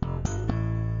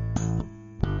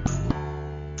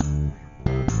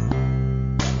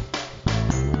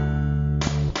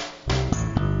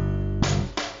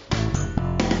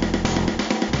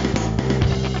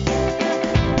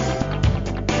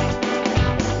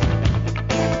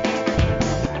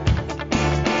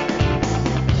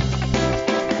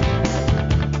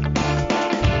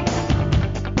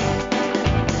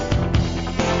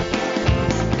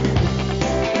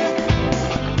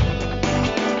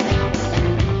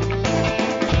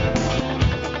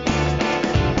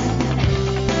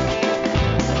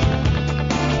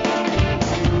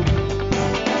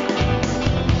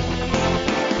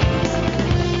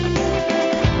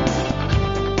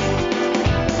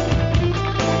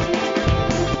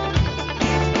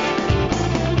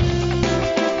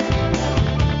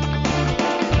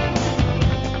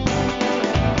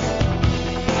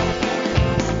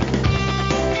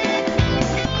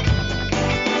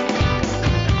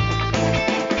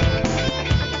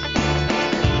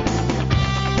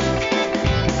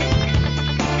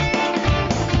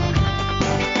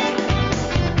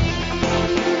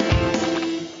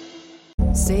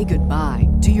 say goodbye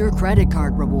to your credit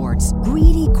card rewards.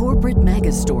 Greedy corporate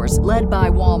mega stores, led by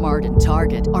Walmart and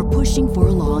Target, are pushing for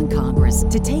a law in Congress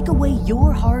to take away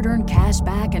your hard-earned cash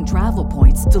back and travel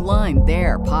points to line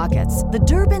their pockets. The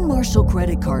Durbin-Marshall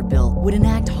credit card bill would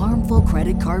enact harmful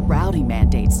credit card routing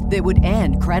mandates that would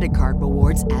end credit card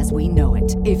rewards as we know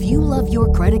it. If you love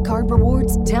your credit card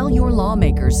rewards, tell your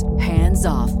lawmakers, hands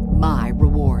off my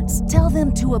rewards. Tell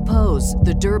them to oppose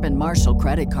the Durbin-Marshall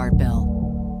credit card bill.